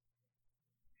very...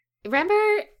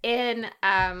 Remember in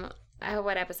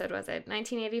what episode was it?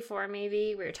 1984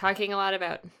 maybe? We were talking a lot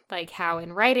about like how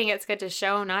in writing it's good to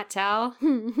show, not tell.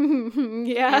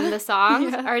 Yeah. And the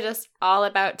songs are just all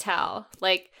about tell.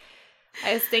 Like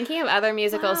I was thinking of other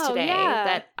musicals today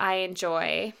that I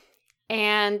enjoy,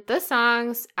 and the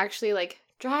songs actually like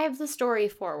drive the story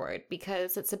forward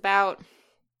because it's about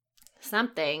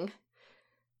something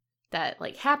that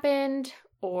like happened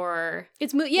or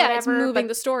it's moving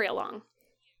the story along.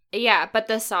 Yeah, but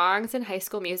the songs in High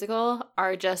School Musical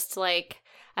are just like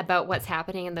about what's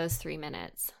happening in those 3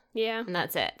 minutes. Yeah. And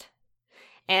that's it.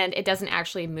 And it doesn't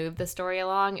actually move the story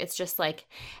along. It's just like,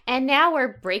 and now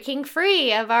we're breaking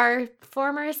free of our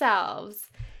former selves.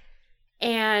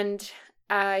 And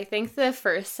I think the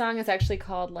first song is actually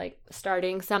called like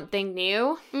Starting Something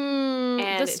New.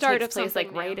 And the start of something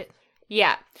like right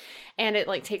yeah. And it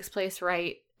like takes place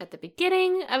right at the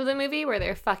beginning of the movie where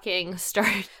they're fucking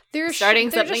starting just something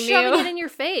shoving new. It in your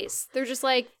face. They're just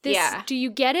like, this, do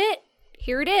you get it?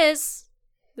 Here it is.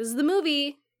 This is the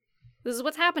movie. This is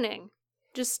what's happening.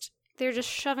 They're just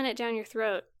shoving it down your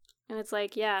throat. And it's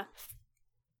like, yeah,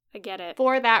 I get it.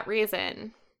 For that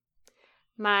reason,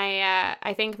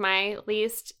 I think my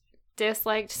least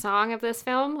disliked song of this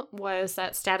film was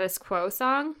that Status Quo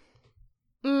song.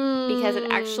 Because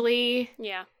it actually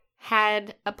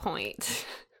had a point.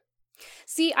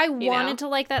 See, I wanted to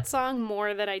like that song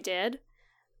more than I did.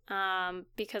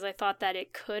 Because I thought that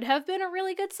it could have been a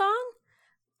really good song.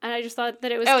 And I just thought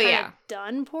that it was kind of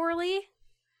done poorly.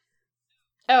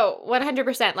 Oh,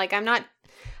 100%. Like,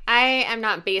 I am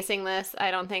not basing this,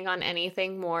 I don't think, on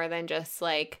anything more than just,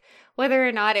 like, whether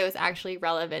or not it was actually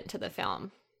relevant to the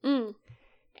film.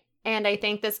 And I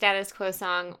think the Status Quo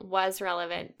song was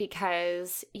relevant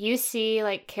because you see,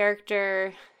 like,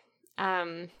 character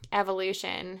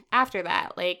evolution after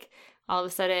that. Like, all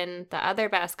of a sudden, the other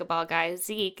basketball guy,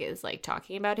 Zeke, is, like,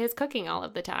 talking about his cooking all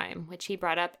of the time, which he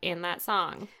brought up in that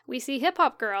song. We see Hip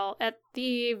Hop Girl at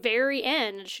the very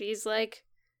end. She's, like...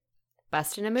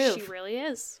 busting a move. She really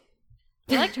is.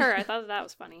 I liked her. I thought that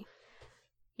was funny.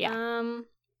 Yeah.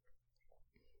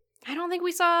 I don't think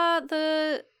we saw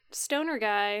the stoner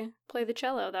guy play the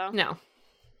cello, though. No.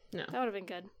 That would have been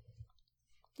good.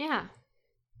 Yeah.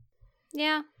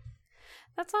 Yeah.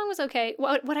 That song was okay.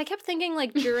 What I kept thinking,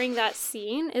 like, during that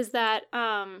scene is that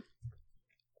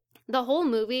the whole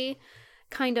movie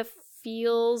kind of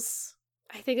feels,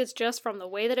 I think it's just from the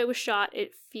way that it was shot,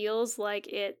 it feels like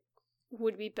it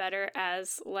would be better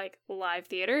as, like, live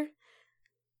theater.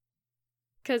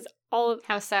 Because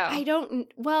How so?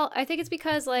 I think it's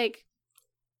because, like,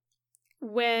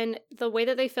 when the way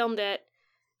that they filmed it,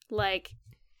 like,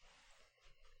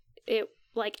 it,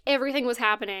 like, everything was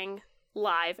happening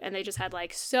live, and they just had,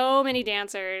 like, so many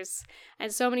dancers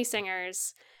and so many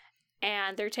singers,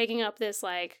 and they're taking up this,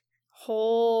 like,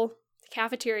 whole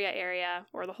cafeteria area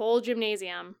or the whole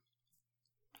gymnasium,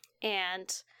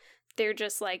 and they're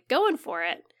just, like, going for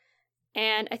it.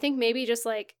 And I think maybe just,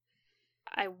 like,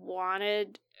 I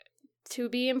wanted to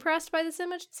be impressed by the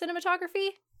cinematography,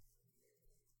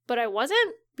 but I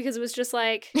wasn't, because it was just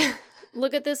like,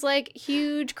 look at this, like,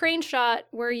 huge crane shot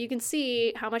where you can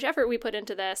see how much effort we put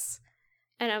into this.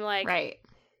 And I'm like, right.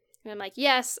 And I'm like,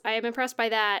 yes, I am impressed by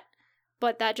that,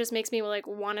 but that just makes me, like,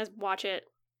 want to watch it,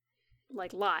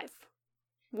 like, live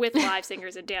with live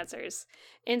singers and dancers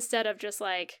instead of just,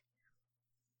 like,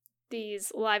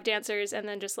 these live dancers and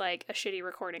then just, like, a shitty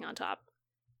recording on top.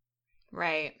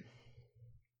 Right.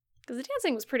 Because the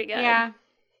dancing was pretty good. Yeah.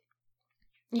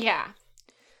 Yeah.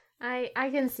 I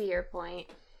can see your point.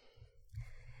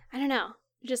 I don't know.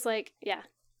 Just, like, yeah.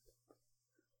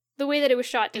 The way that it was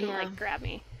shot didn't, Yeah. like, grab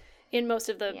me in most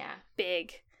of the Yeah.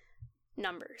 big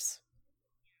numbers.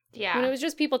 Yeah. When it was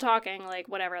just people talking, like,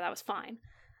 whatever, that was fine.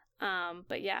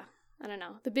 But yeah, I don't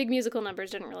know. The big musical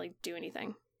numbers didn't really do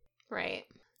anything. Right.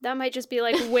 That might just be,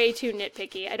 like, way too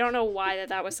nitpicky. I don't know why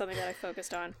that was something that I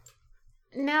focused on.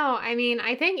 No, I mean,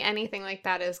 I think anything like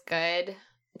that is good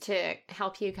to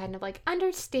help you kind of, like,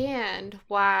 understand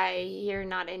why you're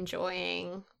not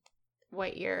enjoying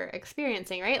what you're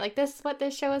experiencing, right? Like, this is what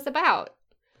this show is about.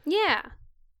 Yeah.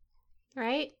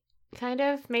 Right? Kind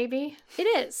of, maybe. It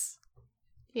is.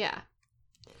 Yeah.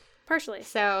 Partially.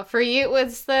 So, for you, it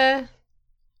was the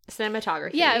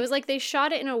cinematography. Yeah, it was like they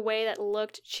shot it in a way that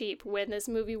looked cheap when this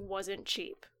movie wasn't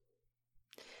cheap.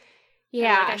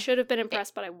 Yeah. And, like, I should have been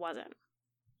impressed, but I wasn't.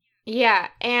 Yeah,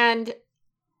 and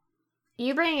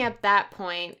you bringing up that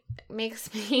point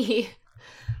makes me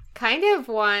kind of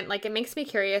want, like, it makes me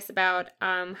curious about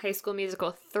High School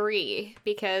Musical 3,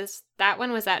 because that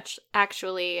one was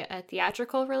actually a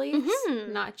theatrical release,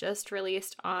 not just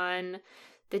released on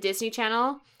the Disney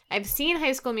Channel. I've seen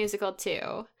High School Musical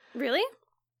 2. Really?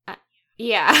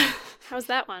 Yeah. How's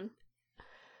that one?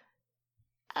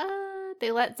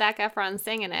 They let Zac Efron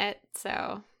sing in it,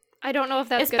 so I don't know if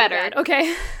that's it's good better. or bad.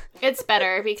 Okay. It's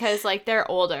better because, like, they're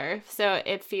older, so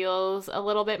it feels a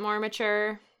little bit more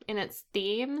mature in its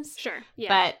themes. Sure.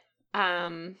 Yeah.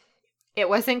 But it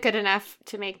wasn't good enough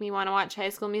to make me want to watch High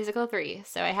School Musical 3,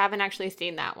 so I haven't actually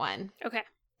seen that one. Okay.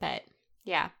 But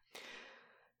yeah.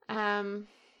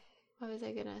 What was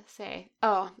I gonna say?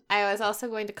 Oh, I was also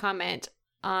going to comment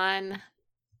on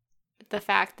the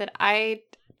fact that I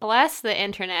bless the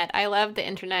internet. I love the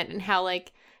internet and how,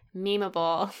 like,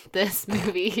 memeable this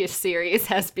movie series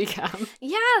has become.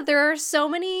 Yeah, there are so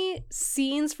many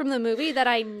scenes from the movie that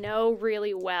I know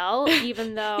really well,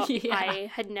 even though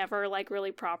I had never, like,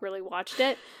 really properly watched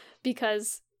it,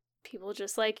 because people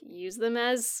just, like, use them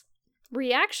as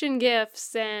reaction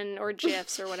gifs or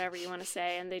gifs or whatever you want to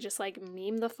say, and they just, like,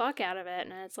 meme the fuck out of it,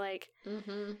 and it's like,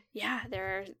 yeah,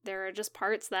 there are just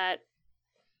parts that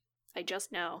I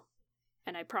just know,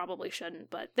 and I probably shouldn't,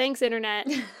 but thanks, internet.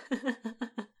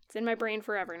 It's in my brain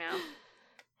forever now.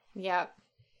 Yep.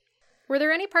 Were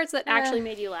there any parts that actually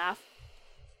made you laugh?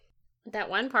 That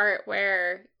one part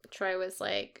where Troy was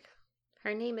like,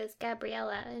 her name is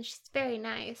Gabriella and she's very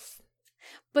nice.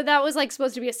 But that was, like,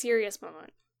 supposed to be a serious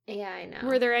moment. Yeah, I know.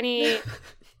 Were there any,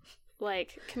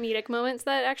 like, comedic moments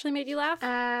that actually made you laugh?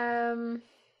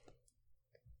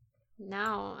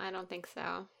 No, I don't think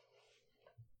so.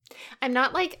 I'm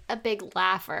not, like, a big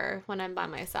laugher when I'm by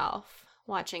myself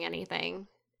watching anything.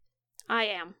 I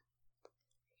am.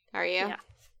 Are you? Yeah.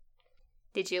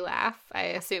 Did you laugh? I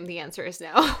assume the answer is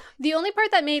no. The only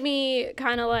part that made me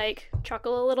kind of, like,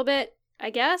 chuckle a little bit, I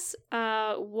guess,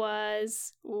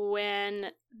 was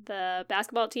when the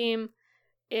basketball team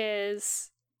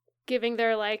is giving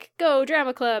their, like, go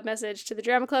Drama Club message to the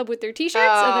Drama Club with their t-shirts,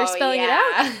 and they're spelling it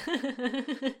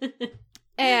out.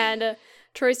 And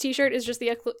Troy's t-shirt is just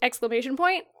the exclamation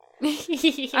point.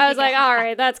 I was like, all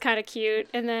right, that's kind of cute.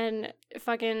 And then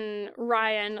fucking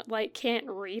Ryan, like, can't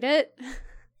read it.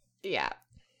 Yeah.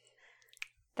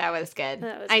 That was good.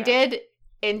 That was I rough. did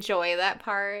enjoy that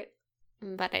part,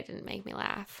 but it didn't make me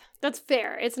laugh. That's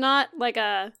fair. It's not like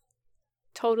a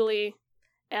totally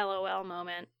LOL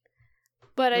moment.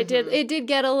 But it Mhm. did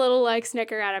get a little like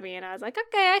snicker out of me, and I was like,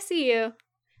 okay, I see you.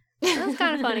 That's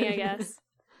kind of funny, I guess.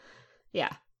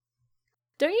 Yeah.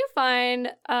 Don't you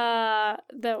find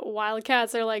that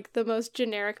Wildcats are like the most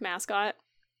generic mascot?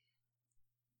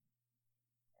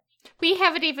 We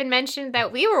haven't even mentioned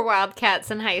that we were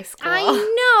Wildcats in high school. I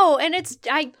know, and it's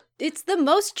the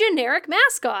most generic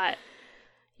mascot.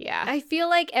 Yeah. I feel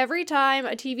like every time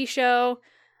a TV show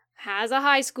has a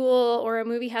high school or a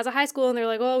movie has a high school and they're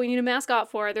like, oh, we need a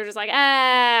mascot for it, they're just like,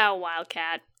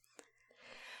 Wildcat.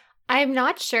 I'm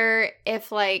not sure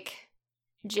if like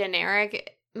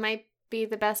generic might be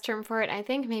the best term for it. I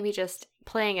think maybe just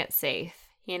playing it safe,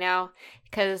 you know,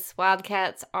 because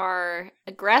Wildcats are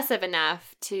aggressive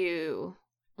enough to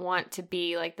want to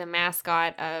be like the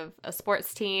mascot of a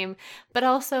sports team, but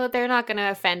also they're not going to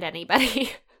offend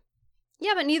anybody.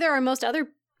 Yeah, but neither are most other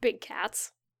big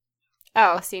cats.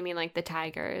 Oh, so you mean like the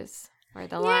tigers or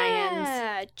the lions?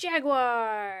 Yeah,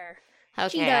 jaguar, Okay,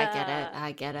 cheetah,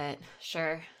 I get it.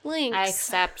 Sure. lynx. I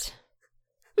accept.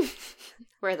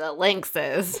 We're the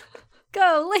lynxes.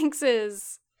 Go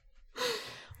lynxes.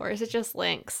 Or is it just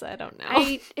lynx? I don't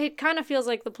know. It kind of feels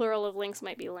like the plural of lynx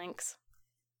might be lynx.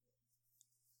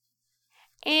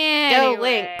 Anyway, Go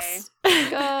lynx.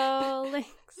 Go lynx.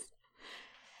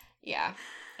 Yeah.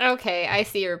 Okay, I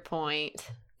see your point.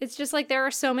 It's just like there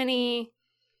are so many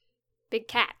big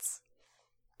cats.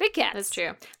 Big cats. That's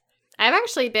true. I've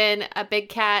actually been a big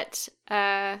cat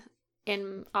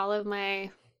in all of my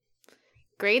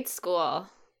grade school.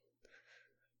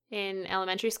 In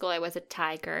elementary school, I was a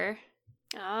tiger.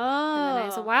 Oh. And then I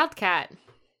was a wildcat.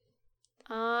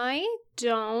 I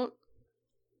don't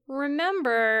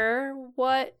remember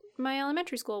what my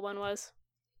elementary school one was.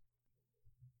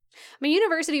 My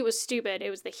university was stupid. It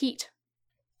was the heat.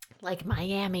 Like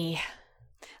Miami.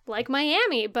 Like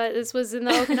Miami, but this was in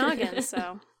the Okanagan,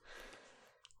 so.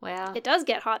 Well, It does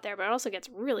get hot there, but it also gets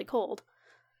really cold.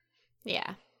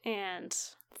 yeah. And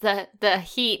The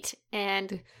heat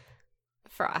and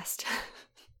frost.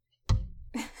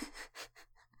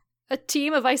 a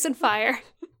team of ice and fire.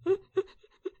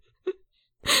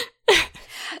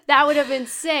 That would have been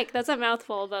sick. That's a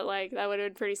mouthful, but like that would have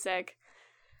been pretty sick.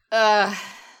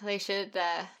 They should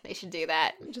do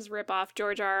that. Just rip off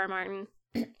George R.R. Martin.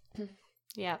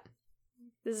 Yeah.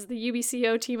 This is the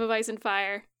UBCO team of ice and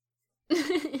fire.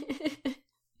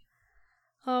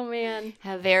 Oh man.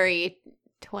 A very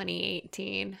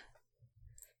 2018.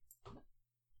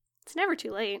 It's never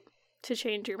too late to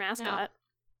change your mascot.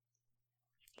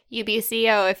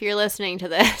 UBCO, if you're listening to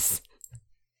this.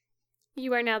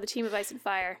 You are now the team of ice and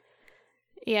fire.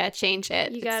 Yeah, change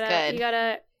it. You It's good.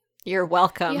 gotta You're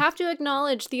welcome. you have to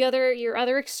acknowledge your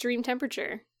other extreme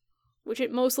temperature, which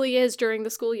it mostly is during the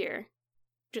school year.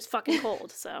 Just fucking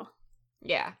cold, so.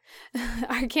 Yeah.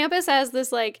 Our campus has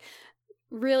this like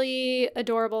really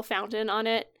adorable fountain on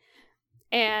it,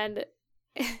 and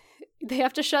they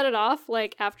have to shut it off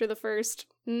like after the first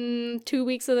 2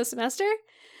 weeks of the semester,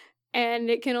 and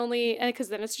it can only because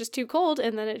then it's just too cold,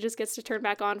 and then it just gets to turn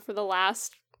back on for the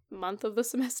last month of the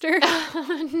semester.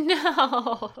 Oh,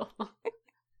 no.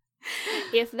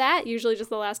 If that, usually just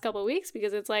the last couple of weeks,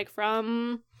 because it's like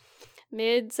from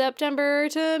mid-September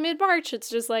to mid-March, it's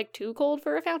just like too cold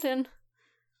for a fountain.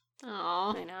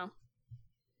 Oh. I know.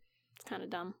 It's kind of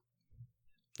dumb.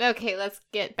 Okay, let's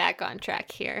get back on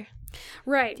track here.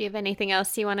 Right. Do you have anything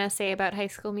else you want to say about High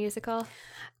School Musical?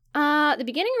 The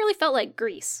beginning really felt like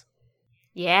Grease,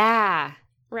 Yeah.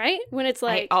 right? When it's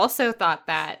like, I also thought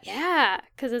that. yeah,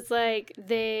 because it's like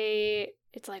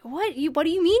it's like, what do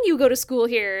you mean you go to school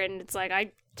here? And it's like,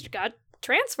 I got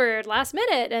transferred last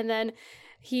minute, and then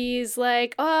he's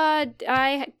like,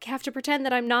 I have to pretend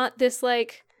that I'm not this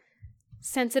like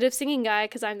sensitive singing guy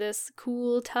because I'm this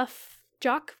cool, tough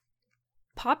jock,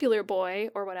 popular boy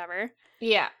or whatever.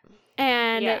 Yeah.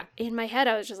 And Yeah. in my head,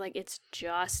 I was just like, it's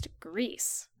just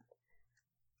Grease.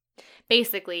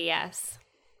 Basically, yes.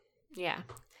 Yeah.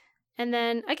 And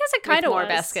then I guess it kind of more was.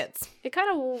 baskets. It kind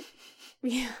of,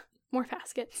 yeah, more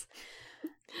baskets.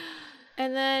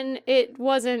 And then it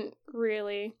wasn't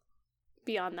really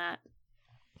beyond that.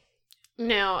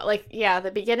 No, like, yeah,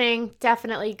 the beginning,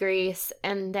 definitely Grease.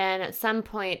 And then at some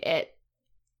point it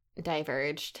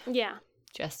diverged Yeah,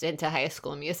 just into High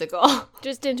School Musical.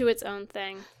 just into its own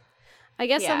thing. I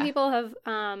guess some Yeah. people have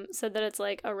said that it's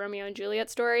like a Romeo and Juliet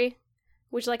story,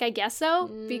 which, like, I guess so,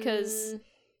 because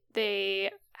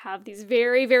they have these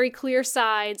very, very clear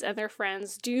sides, and their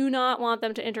friends do not want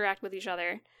them to interact with each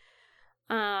other.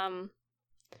 And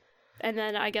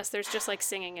then I guess there's just like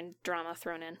singing and drama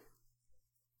thrown in.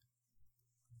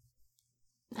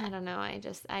 I don't know. I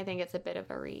think it's a bit of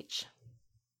a reach.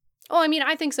 Oh, I mean,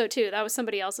 I think so too. That was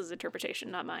somebody else's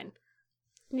interpretation, not mine.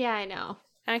 Yeah, I know.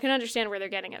 And I can understand where they're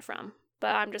getting it from.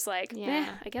 But I'm just like,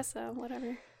 Yeah. I guess so.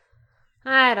 Whatever.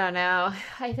 I don't know.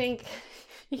 I think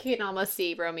you can almost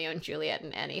see Romeo and Juliet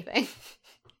in anything.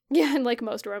 Yeah, and like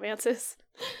most romances.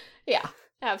 Yeah,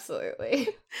 absolutely.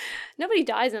 Nobody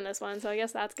dies in this one, so I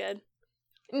guess that's good.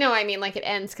 No, I mean, like, it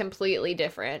ends completely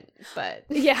different, but...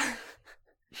 Yeah.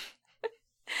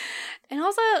 And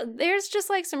also, there's just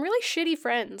like some really shitty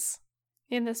friends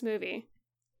in this movie.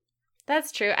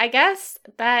 That's true. I guess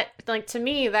that, like, to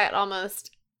me, that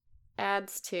almost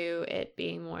adds to it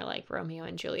being more like Romeo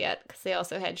and Juliet, because they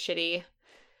also had shitty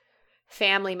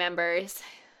family members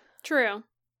True.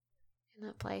 in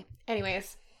that play.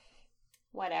 Anyways,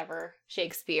 whatever.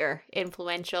 Shakespeare,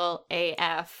 influential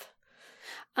AF.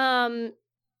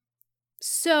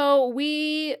 So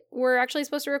we were actually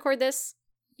supposed to record this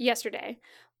yesterday,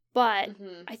 but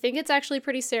I think it's actually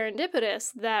pretty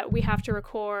serendipitous that we have to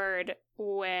record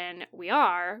when we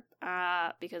are,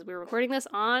 because we're recording this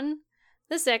on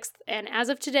the 6th, and as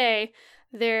of today,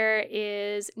 there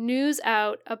is news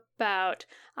out about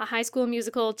a High School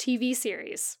Musical TV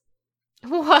series.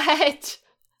 What?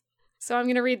 So I'm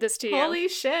going to read this to you. Holy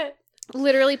shit.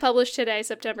 Literally published today,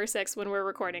 September 6th, when we're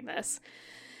recording this.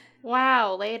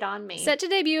 Wow, lay it on me. Set to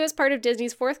debut as part of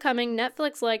Disney's forthcoming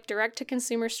Netflix-like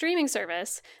direct-to-consumer streaming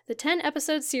service, the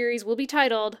 10-episode series will be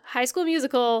titled High School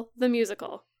Musical: The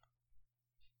Musical.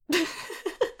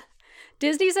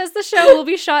 Disney says the show will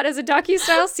be shot as a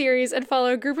docu-style series and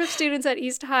follow a group of students at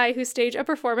East High who stage a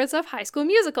performance of High School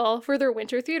Musical for their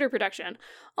winter theater production,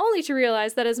 only to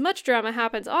realize that as much drama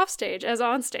happens offstage as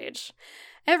onstage.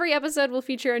 Every episode will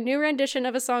feature a new rendition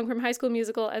of a song from High School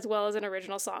Musical as well as an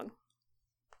original song.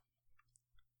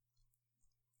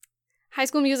 High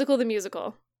School Musical: The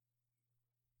Musical.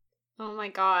 Oh my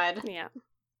god. Yeah.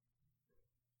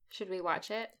 Should we watch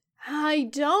it? I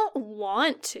don't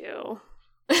want to.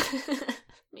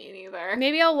 Me neither.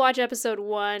 Maybe I'll watch episode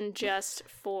 1 just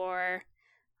for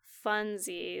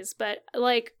funsies, but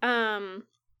like,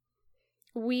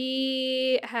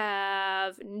 we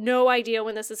have no idea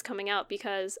when this is coming out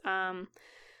because,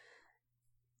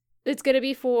 it's gonna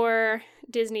be for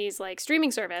Disney's like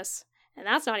streaming service, and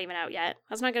that's not even out yet.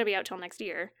 That's not gonna be out till next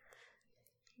year.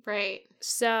 Right.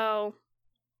 So,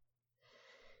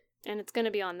 and it's gonna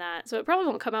be on that, so it probably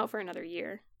won't come out for another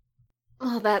year.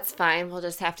 Well, that's fine. We'll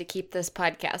just have to keep this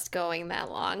podcast going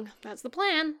that long. That's the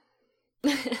plan.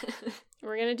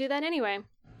 We're going to do that anyway.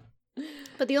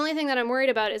 But the only thing that I'm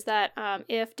worried about is that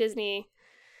if Disney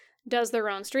does their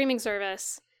own streaming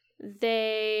service,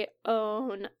 they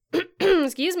own,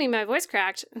 excuse me, my voice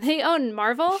cracked. They own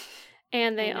Marvel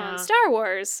and they own Star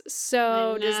Wars.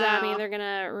 So does that mean they're going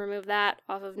to remove that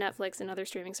off of Netflix and other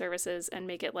streaming services and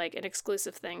make it like an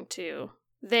exclusive thing to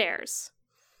theirs?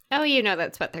 Oh, you know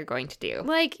that's what they're going to do.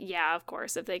 Like, yeah, of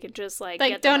course. If they could just like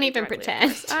get don't even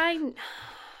pretend. I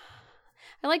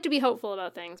like to be hopeful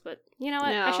about things, but you know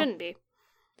what? No. I shouldn't be.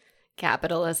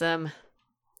 Capitalism.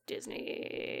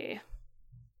 Disney.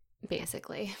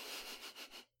 Basically.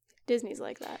 Disney's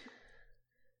like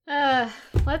that.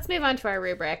 Let's move on to our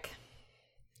rubric.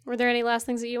 Were there any last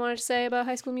things that you wanted to say about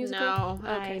High School Musical? No,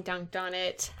 Okay. I dunked on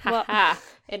it. Well- Ha ha.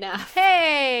 Enough.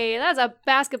 Hey, that's a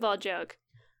basketball joke.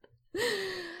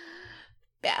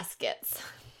 Baskets.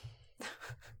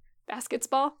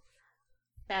 Basketball?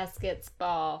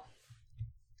 Basketball.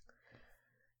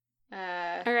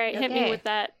 All right, hit me with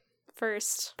that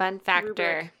first. Fun factor.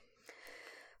 rubric.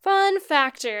 Fun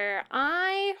factor.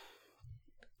 I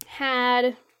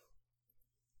had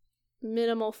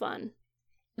minimal fun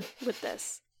with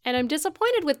this. And I'm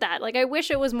disappointed with that. Like, I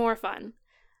wish it was more fun.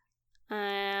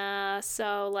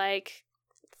 So, like,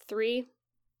 three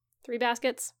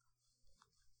baskets?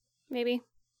 Maybe.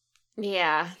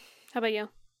 Yeah. How about you?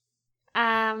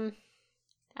 I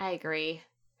agree.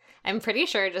 I'm pretty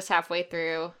sure just halfway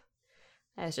through,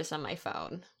 I was just on my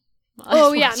phone.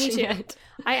 Oh, yeah, me watching too. it.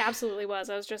 I absolutely was.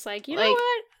 I was just like, you know Like-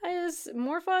 what is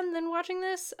more fun than watching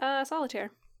this?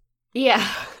 Solitaire. Yeah.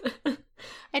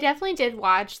 I definitely did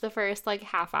watch the first, like,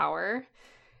 half hour.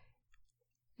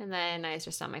 And then I was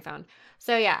just on my phone.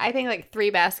 So, yeah, I think, like,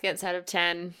 3 baskets out of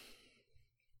 10.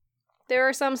 There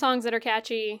are some songs that are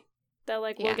catchy that,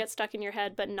 like, will Yeah. get stuck in your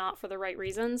head, but not for the right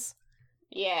reasons.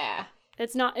 Yeah.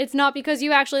 It's not because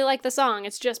you actually like the song.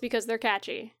 It's just because they're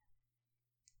catchy.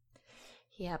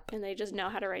 Yep. And they just know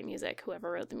how to write music.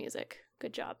 Whoever wrote the music.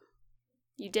 Good job.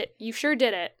 You sure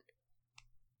did it.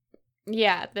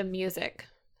 Yeah, the music,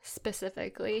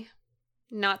 specifically.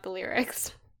 Not the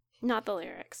lyrics. Not the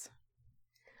lyrics.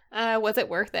 Was it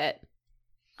worth it?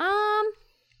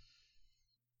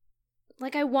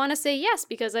 Like, I want to say yes,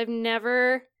 because I've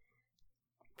never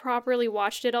properly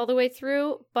watched it all the way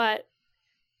through, but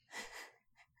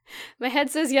my head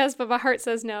says yes, but my heart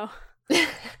says no.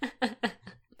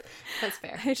 That's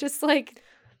fair. I just like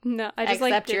no. I just accept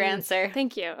like your didn't- answer.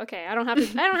 Thank you. Okay, I don't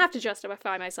have to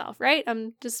justify myself, right?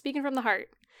 I'm just speaking from the heart.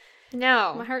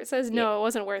 No. My heart says no. It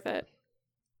wasn't worth it.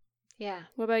 Yeah.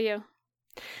 What about you?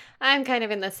 I'm kind of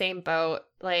in the same boat.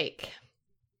 Like,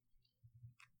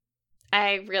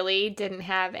 I really didn't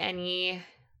have any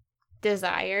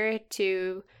desire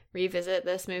to revisit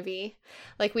this movie.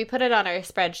 Like, we put it on our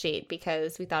spreadsheet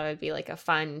because we thought it would be like a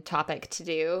fun topic to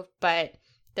do, but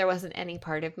there wasn't any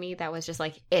part of me that was just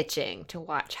like itching to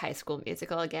watch High School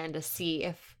Musical again to see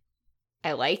if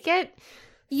I like it.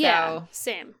 Yeah, So,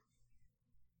 same.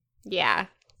 yeah.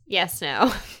 Yes, no.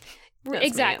 That's my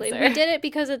Exactly. answer. We did it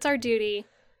because it's our duty,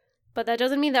 but that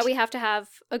doesn't mean that we have to have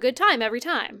a good time every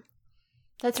time.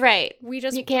 That's right. We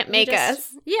just You can't make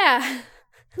us. Yeah.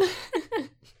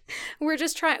 We're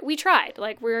just trying. We tried.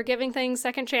 Like, we're giving things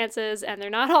second chances, and they're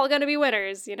not all going to be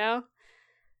winners, you know?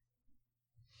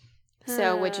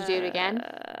 So, would you do it again?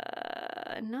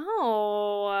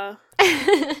 No.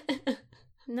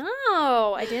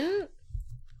 No, I didn't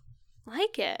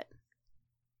like it.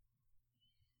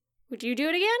 Would you do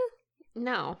it again?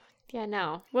 No. Yeah,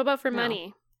 no. What about for No.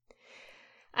 money?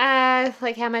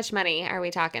 Like how much money are we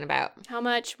talking about? How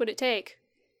much would it take?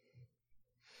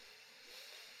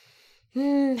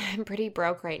 I'm pretty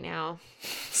broke right now.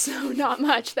 So not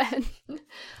much then.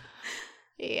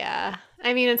 Yeah.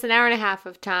 I mean, it's an hour and a half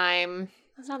of time.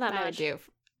 That's not that I would much. do.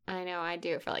 I know. I'd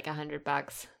do it for like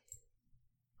 $100.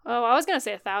 Oh, I was gonna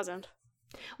say 1,000.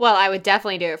 Well, I would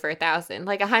definitely do it for 1,000.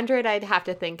 Like 100, I'd have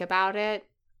to think about it.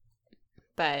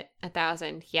 But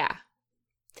 1,000, yeah.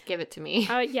 Give it to me.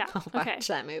 Yeah. I'll Okay. watch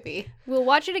that movie. We'll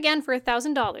watch it again for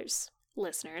 $1,000,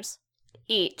 listeners.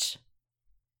 Each.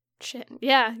 Shit.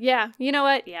 Yeah. Yeah. You know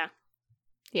what? Yeah.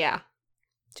 Yeah.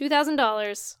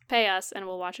 $2,000. Pay us, and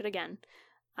we'll watch it again.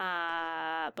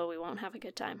 But we won't have a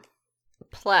good time.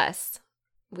 Plus,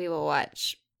 we will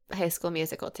watch High School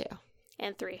Musical too.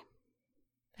 And 3.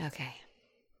 Okay.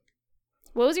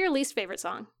 What was your least favorite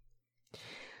song?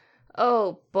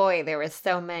 Oh boy, there were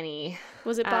so many.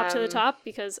 Was it Bop to the Um, Top?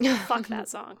 Because fuck that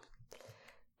song.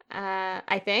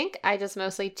 I think I just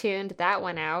mostly tuned that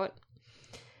one out.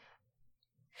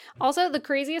 Also, the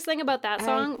craziest thing about that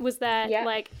song was that yeah.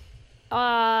 like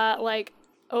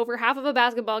over half of a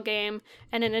basketball game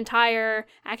and an entire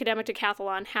academic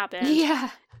decathlon happened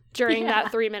during Yeah.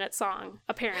 that 3-minute song,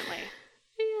 apparently.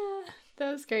 Yeah,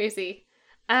 that was crazy.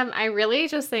 I really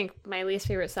just think my least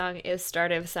favorite song is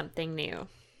Start of Something New.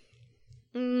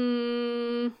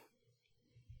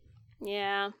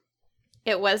 Yeah.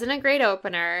 It wasn't a great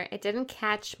opener. It didn't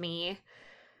catch me.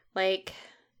 Like,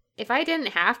 if I didn't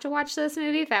have to watch this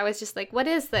movie, if I was just like, what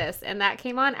is this? And that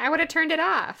came on, I would have turned it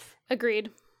off. Agreed.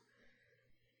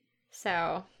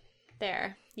 So,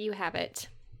 there. You have it.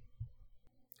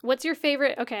 What's your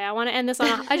favorite? Okay, I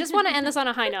just want to end this on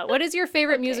a high note. What is your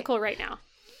favorite Okay. musical right now?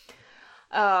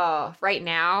 Oh, right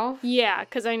now? Yeah,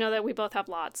 because I know that we both have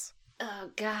lots. Oh,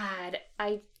 God.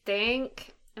 I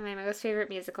think my most favorite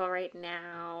musical right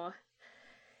now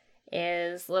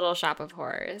is Little Shop of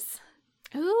Horrors.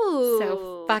 Ooh,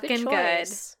 So fucking good.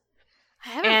 choice. I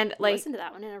haven't And, like- listened to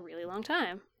that one in a really long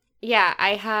time. Yeah,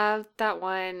 I have that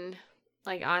one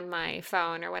like on my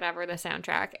phone or whatever, the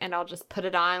soundtrack, and I'll just put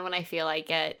it on when I feel like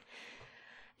it.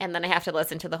 And then I have to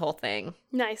listen to the whole thing.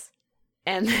 Nice.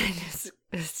 And then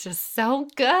it's just so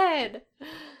good.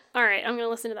 All right, I'm going to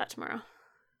listen to that tomorrow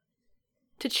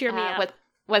to cheer me up.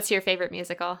 What's your favorite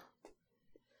musical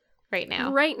right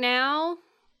now? Right now,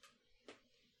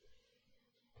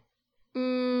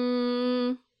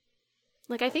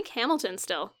 like I think Hamilton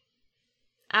still.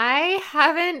 I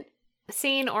haven't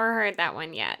seen or heard that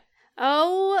one yet.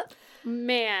 Oh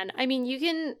man, I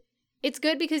mean it's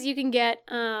good because you can get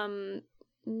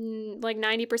like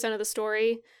 90% of the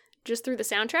story just through the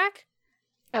soundtrack.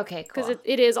 Okay, cool. Because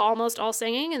it is almost all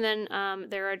singing, and then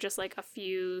there are just like a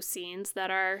few scenes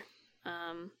that are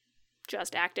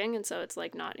just acting, and so it's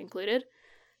like not included.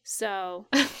 So,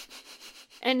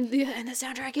 and the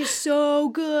soundtrack is so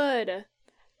good.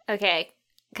 Okay,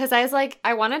 because I was like,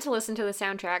 I wanted to listen to the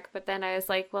soundtrack, but then I was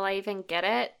like, will I even get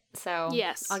it? So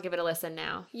Yes. I'll give it a listen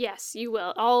now. Yes, you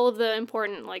will. All of the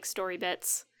important like story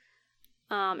bits,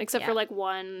 except for Yeah. like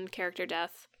one character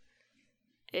death,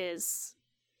 is.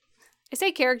 I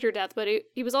say character death, but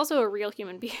he was also a real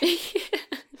human being.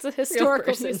 It's a historical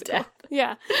person musical. death.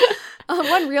 Yeah.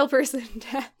 One real person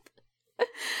death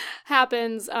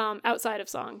happens outside of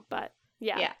song, but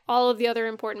yeah, all of the other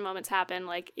important moments happen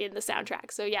like in the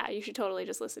soundtrack. So yeah, you should totally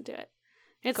just listen to it.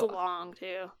 It's Cool. long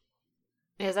too.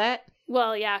 Is it?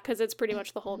 Well, yeah, because it's pretty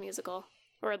much the whole musical,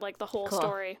 or like the whole Cool.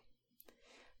 story.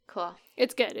 Cool.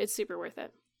 It's good. It's super worth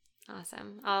it.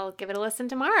 Awesome. I'll give it a listen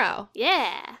tomorrow.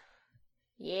 Yeah.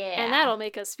 Yeah. And that'll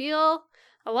make us feel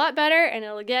a lot better, and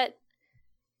it'll get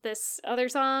this other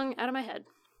song out of my head.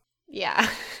 Yeah.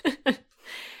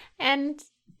 And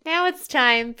now it's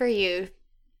time for you,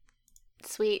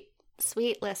 sweet,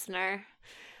 sweet listener.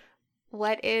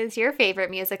 What is your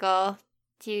favorite musical?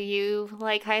 Do you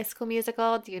like High School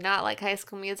Musical? Do you not like High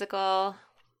School Musical?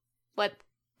 What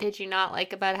did you not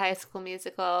like about High School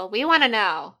Musical? We want to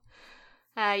know.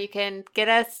 You can get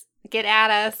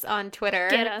at us on Twitter.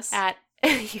 Get us.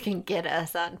 You can get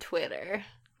us on Twitter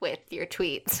with your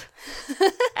tweets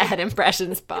at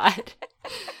ImpressionsPod.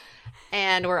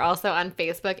 And we're also on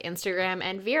Facebook, Instagram,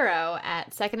 and Vero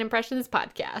at Second Impressions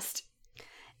Podcast.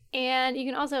 And you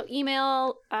can also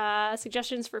email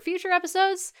suggestions for future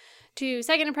episodes to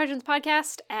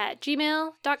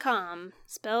secondimpressionspodcast@gmail.com.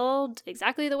 Spelled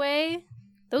exactly the way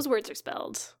those words are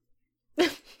spelled.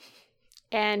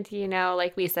 And, you know,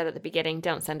 like we said at the beginning,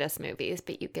 don't send us movies,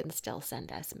 but you can still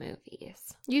send us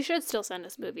movies. You should still send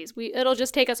us movies. It'll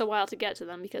just take us a while to get to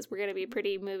them because we're going to be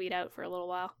pretty movied out for a little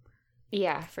while.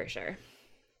 Yeah, for sure.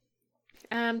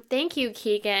 Thank you,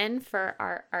 Keegan, for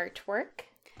our artwork.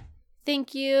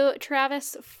 Thank you,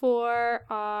 Travis, for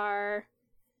our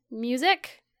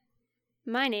music.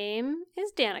 My name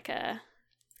is Danica.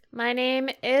 My name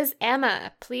is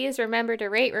Emma. Please remember to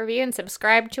rate, review, and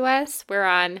subscribe to us. We're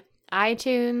on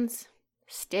iTunes,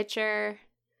 Stitcher,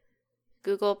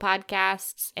 Google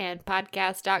Podcasts, and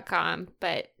podcast.com.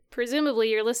 But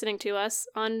presumably you're listening to us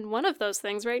on one of those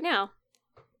things right now.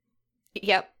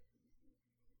 Yep.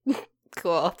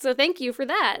 Cool. So thank you for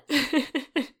that.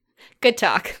 Good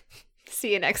talk.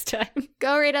 See you next time.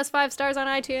 Go rate us 5 stars on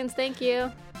iTunes. Thank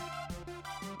you.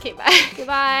 Okay, bye.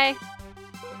 Goodbye.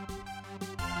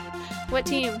 What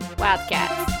team?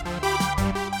 Wildcats.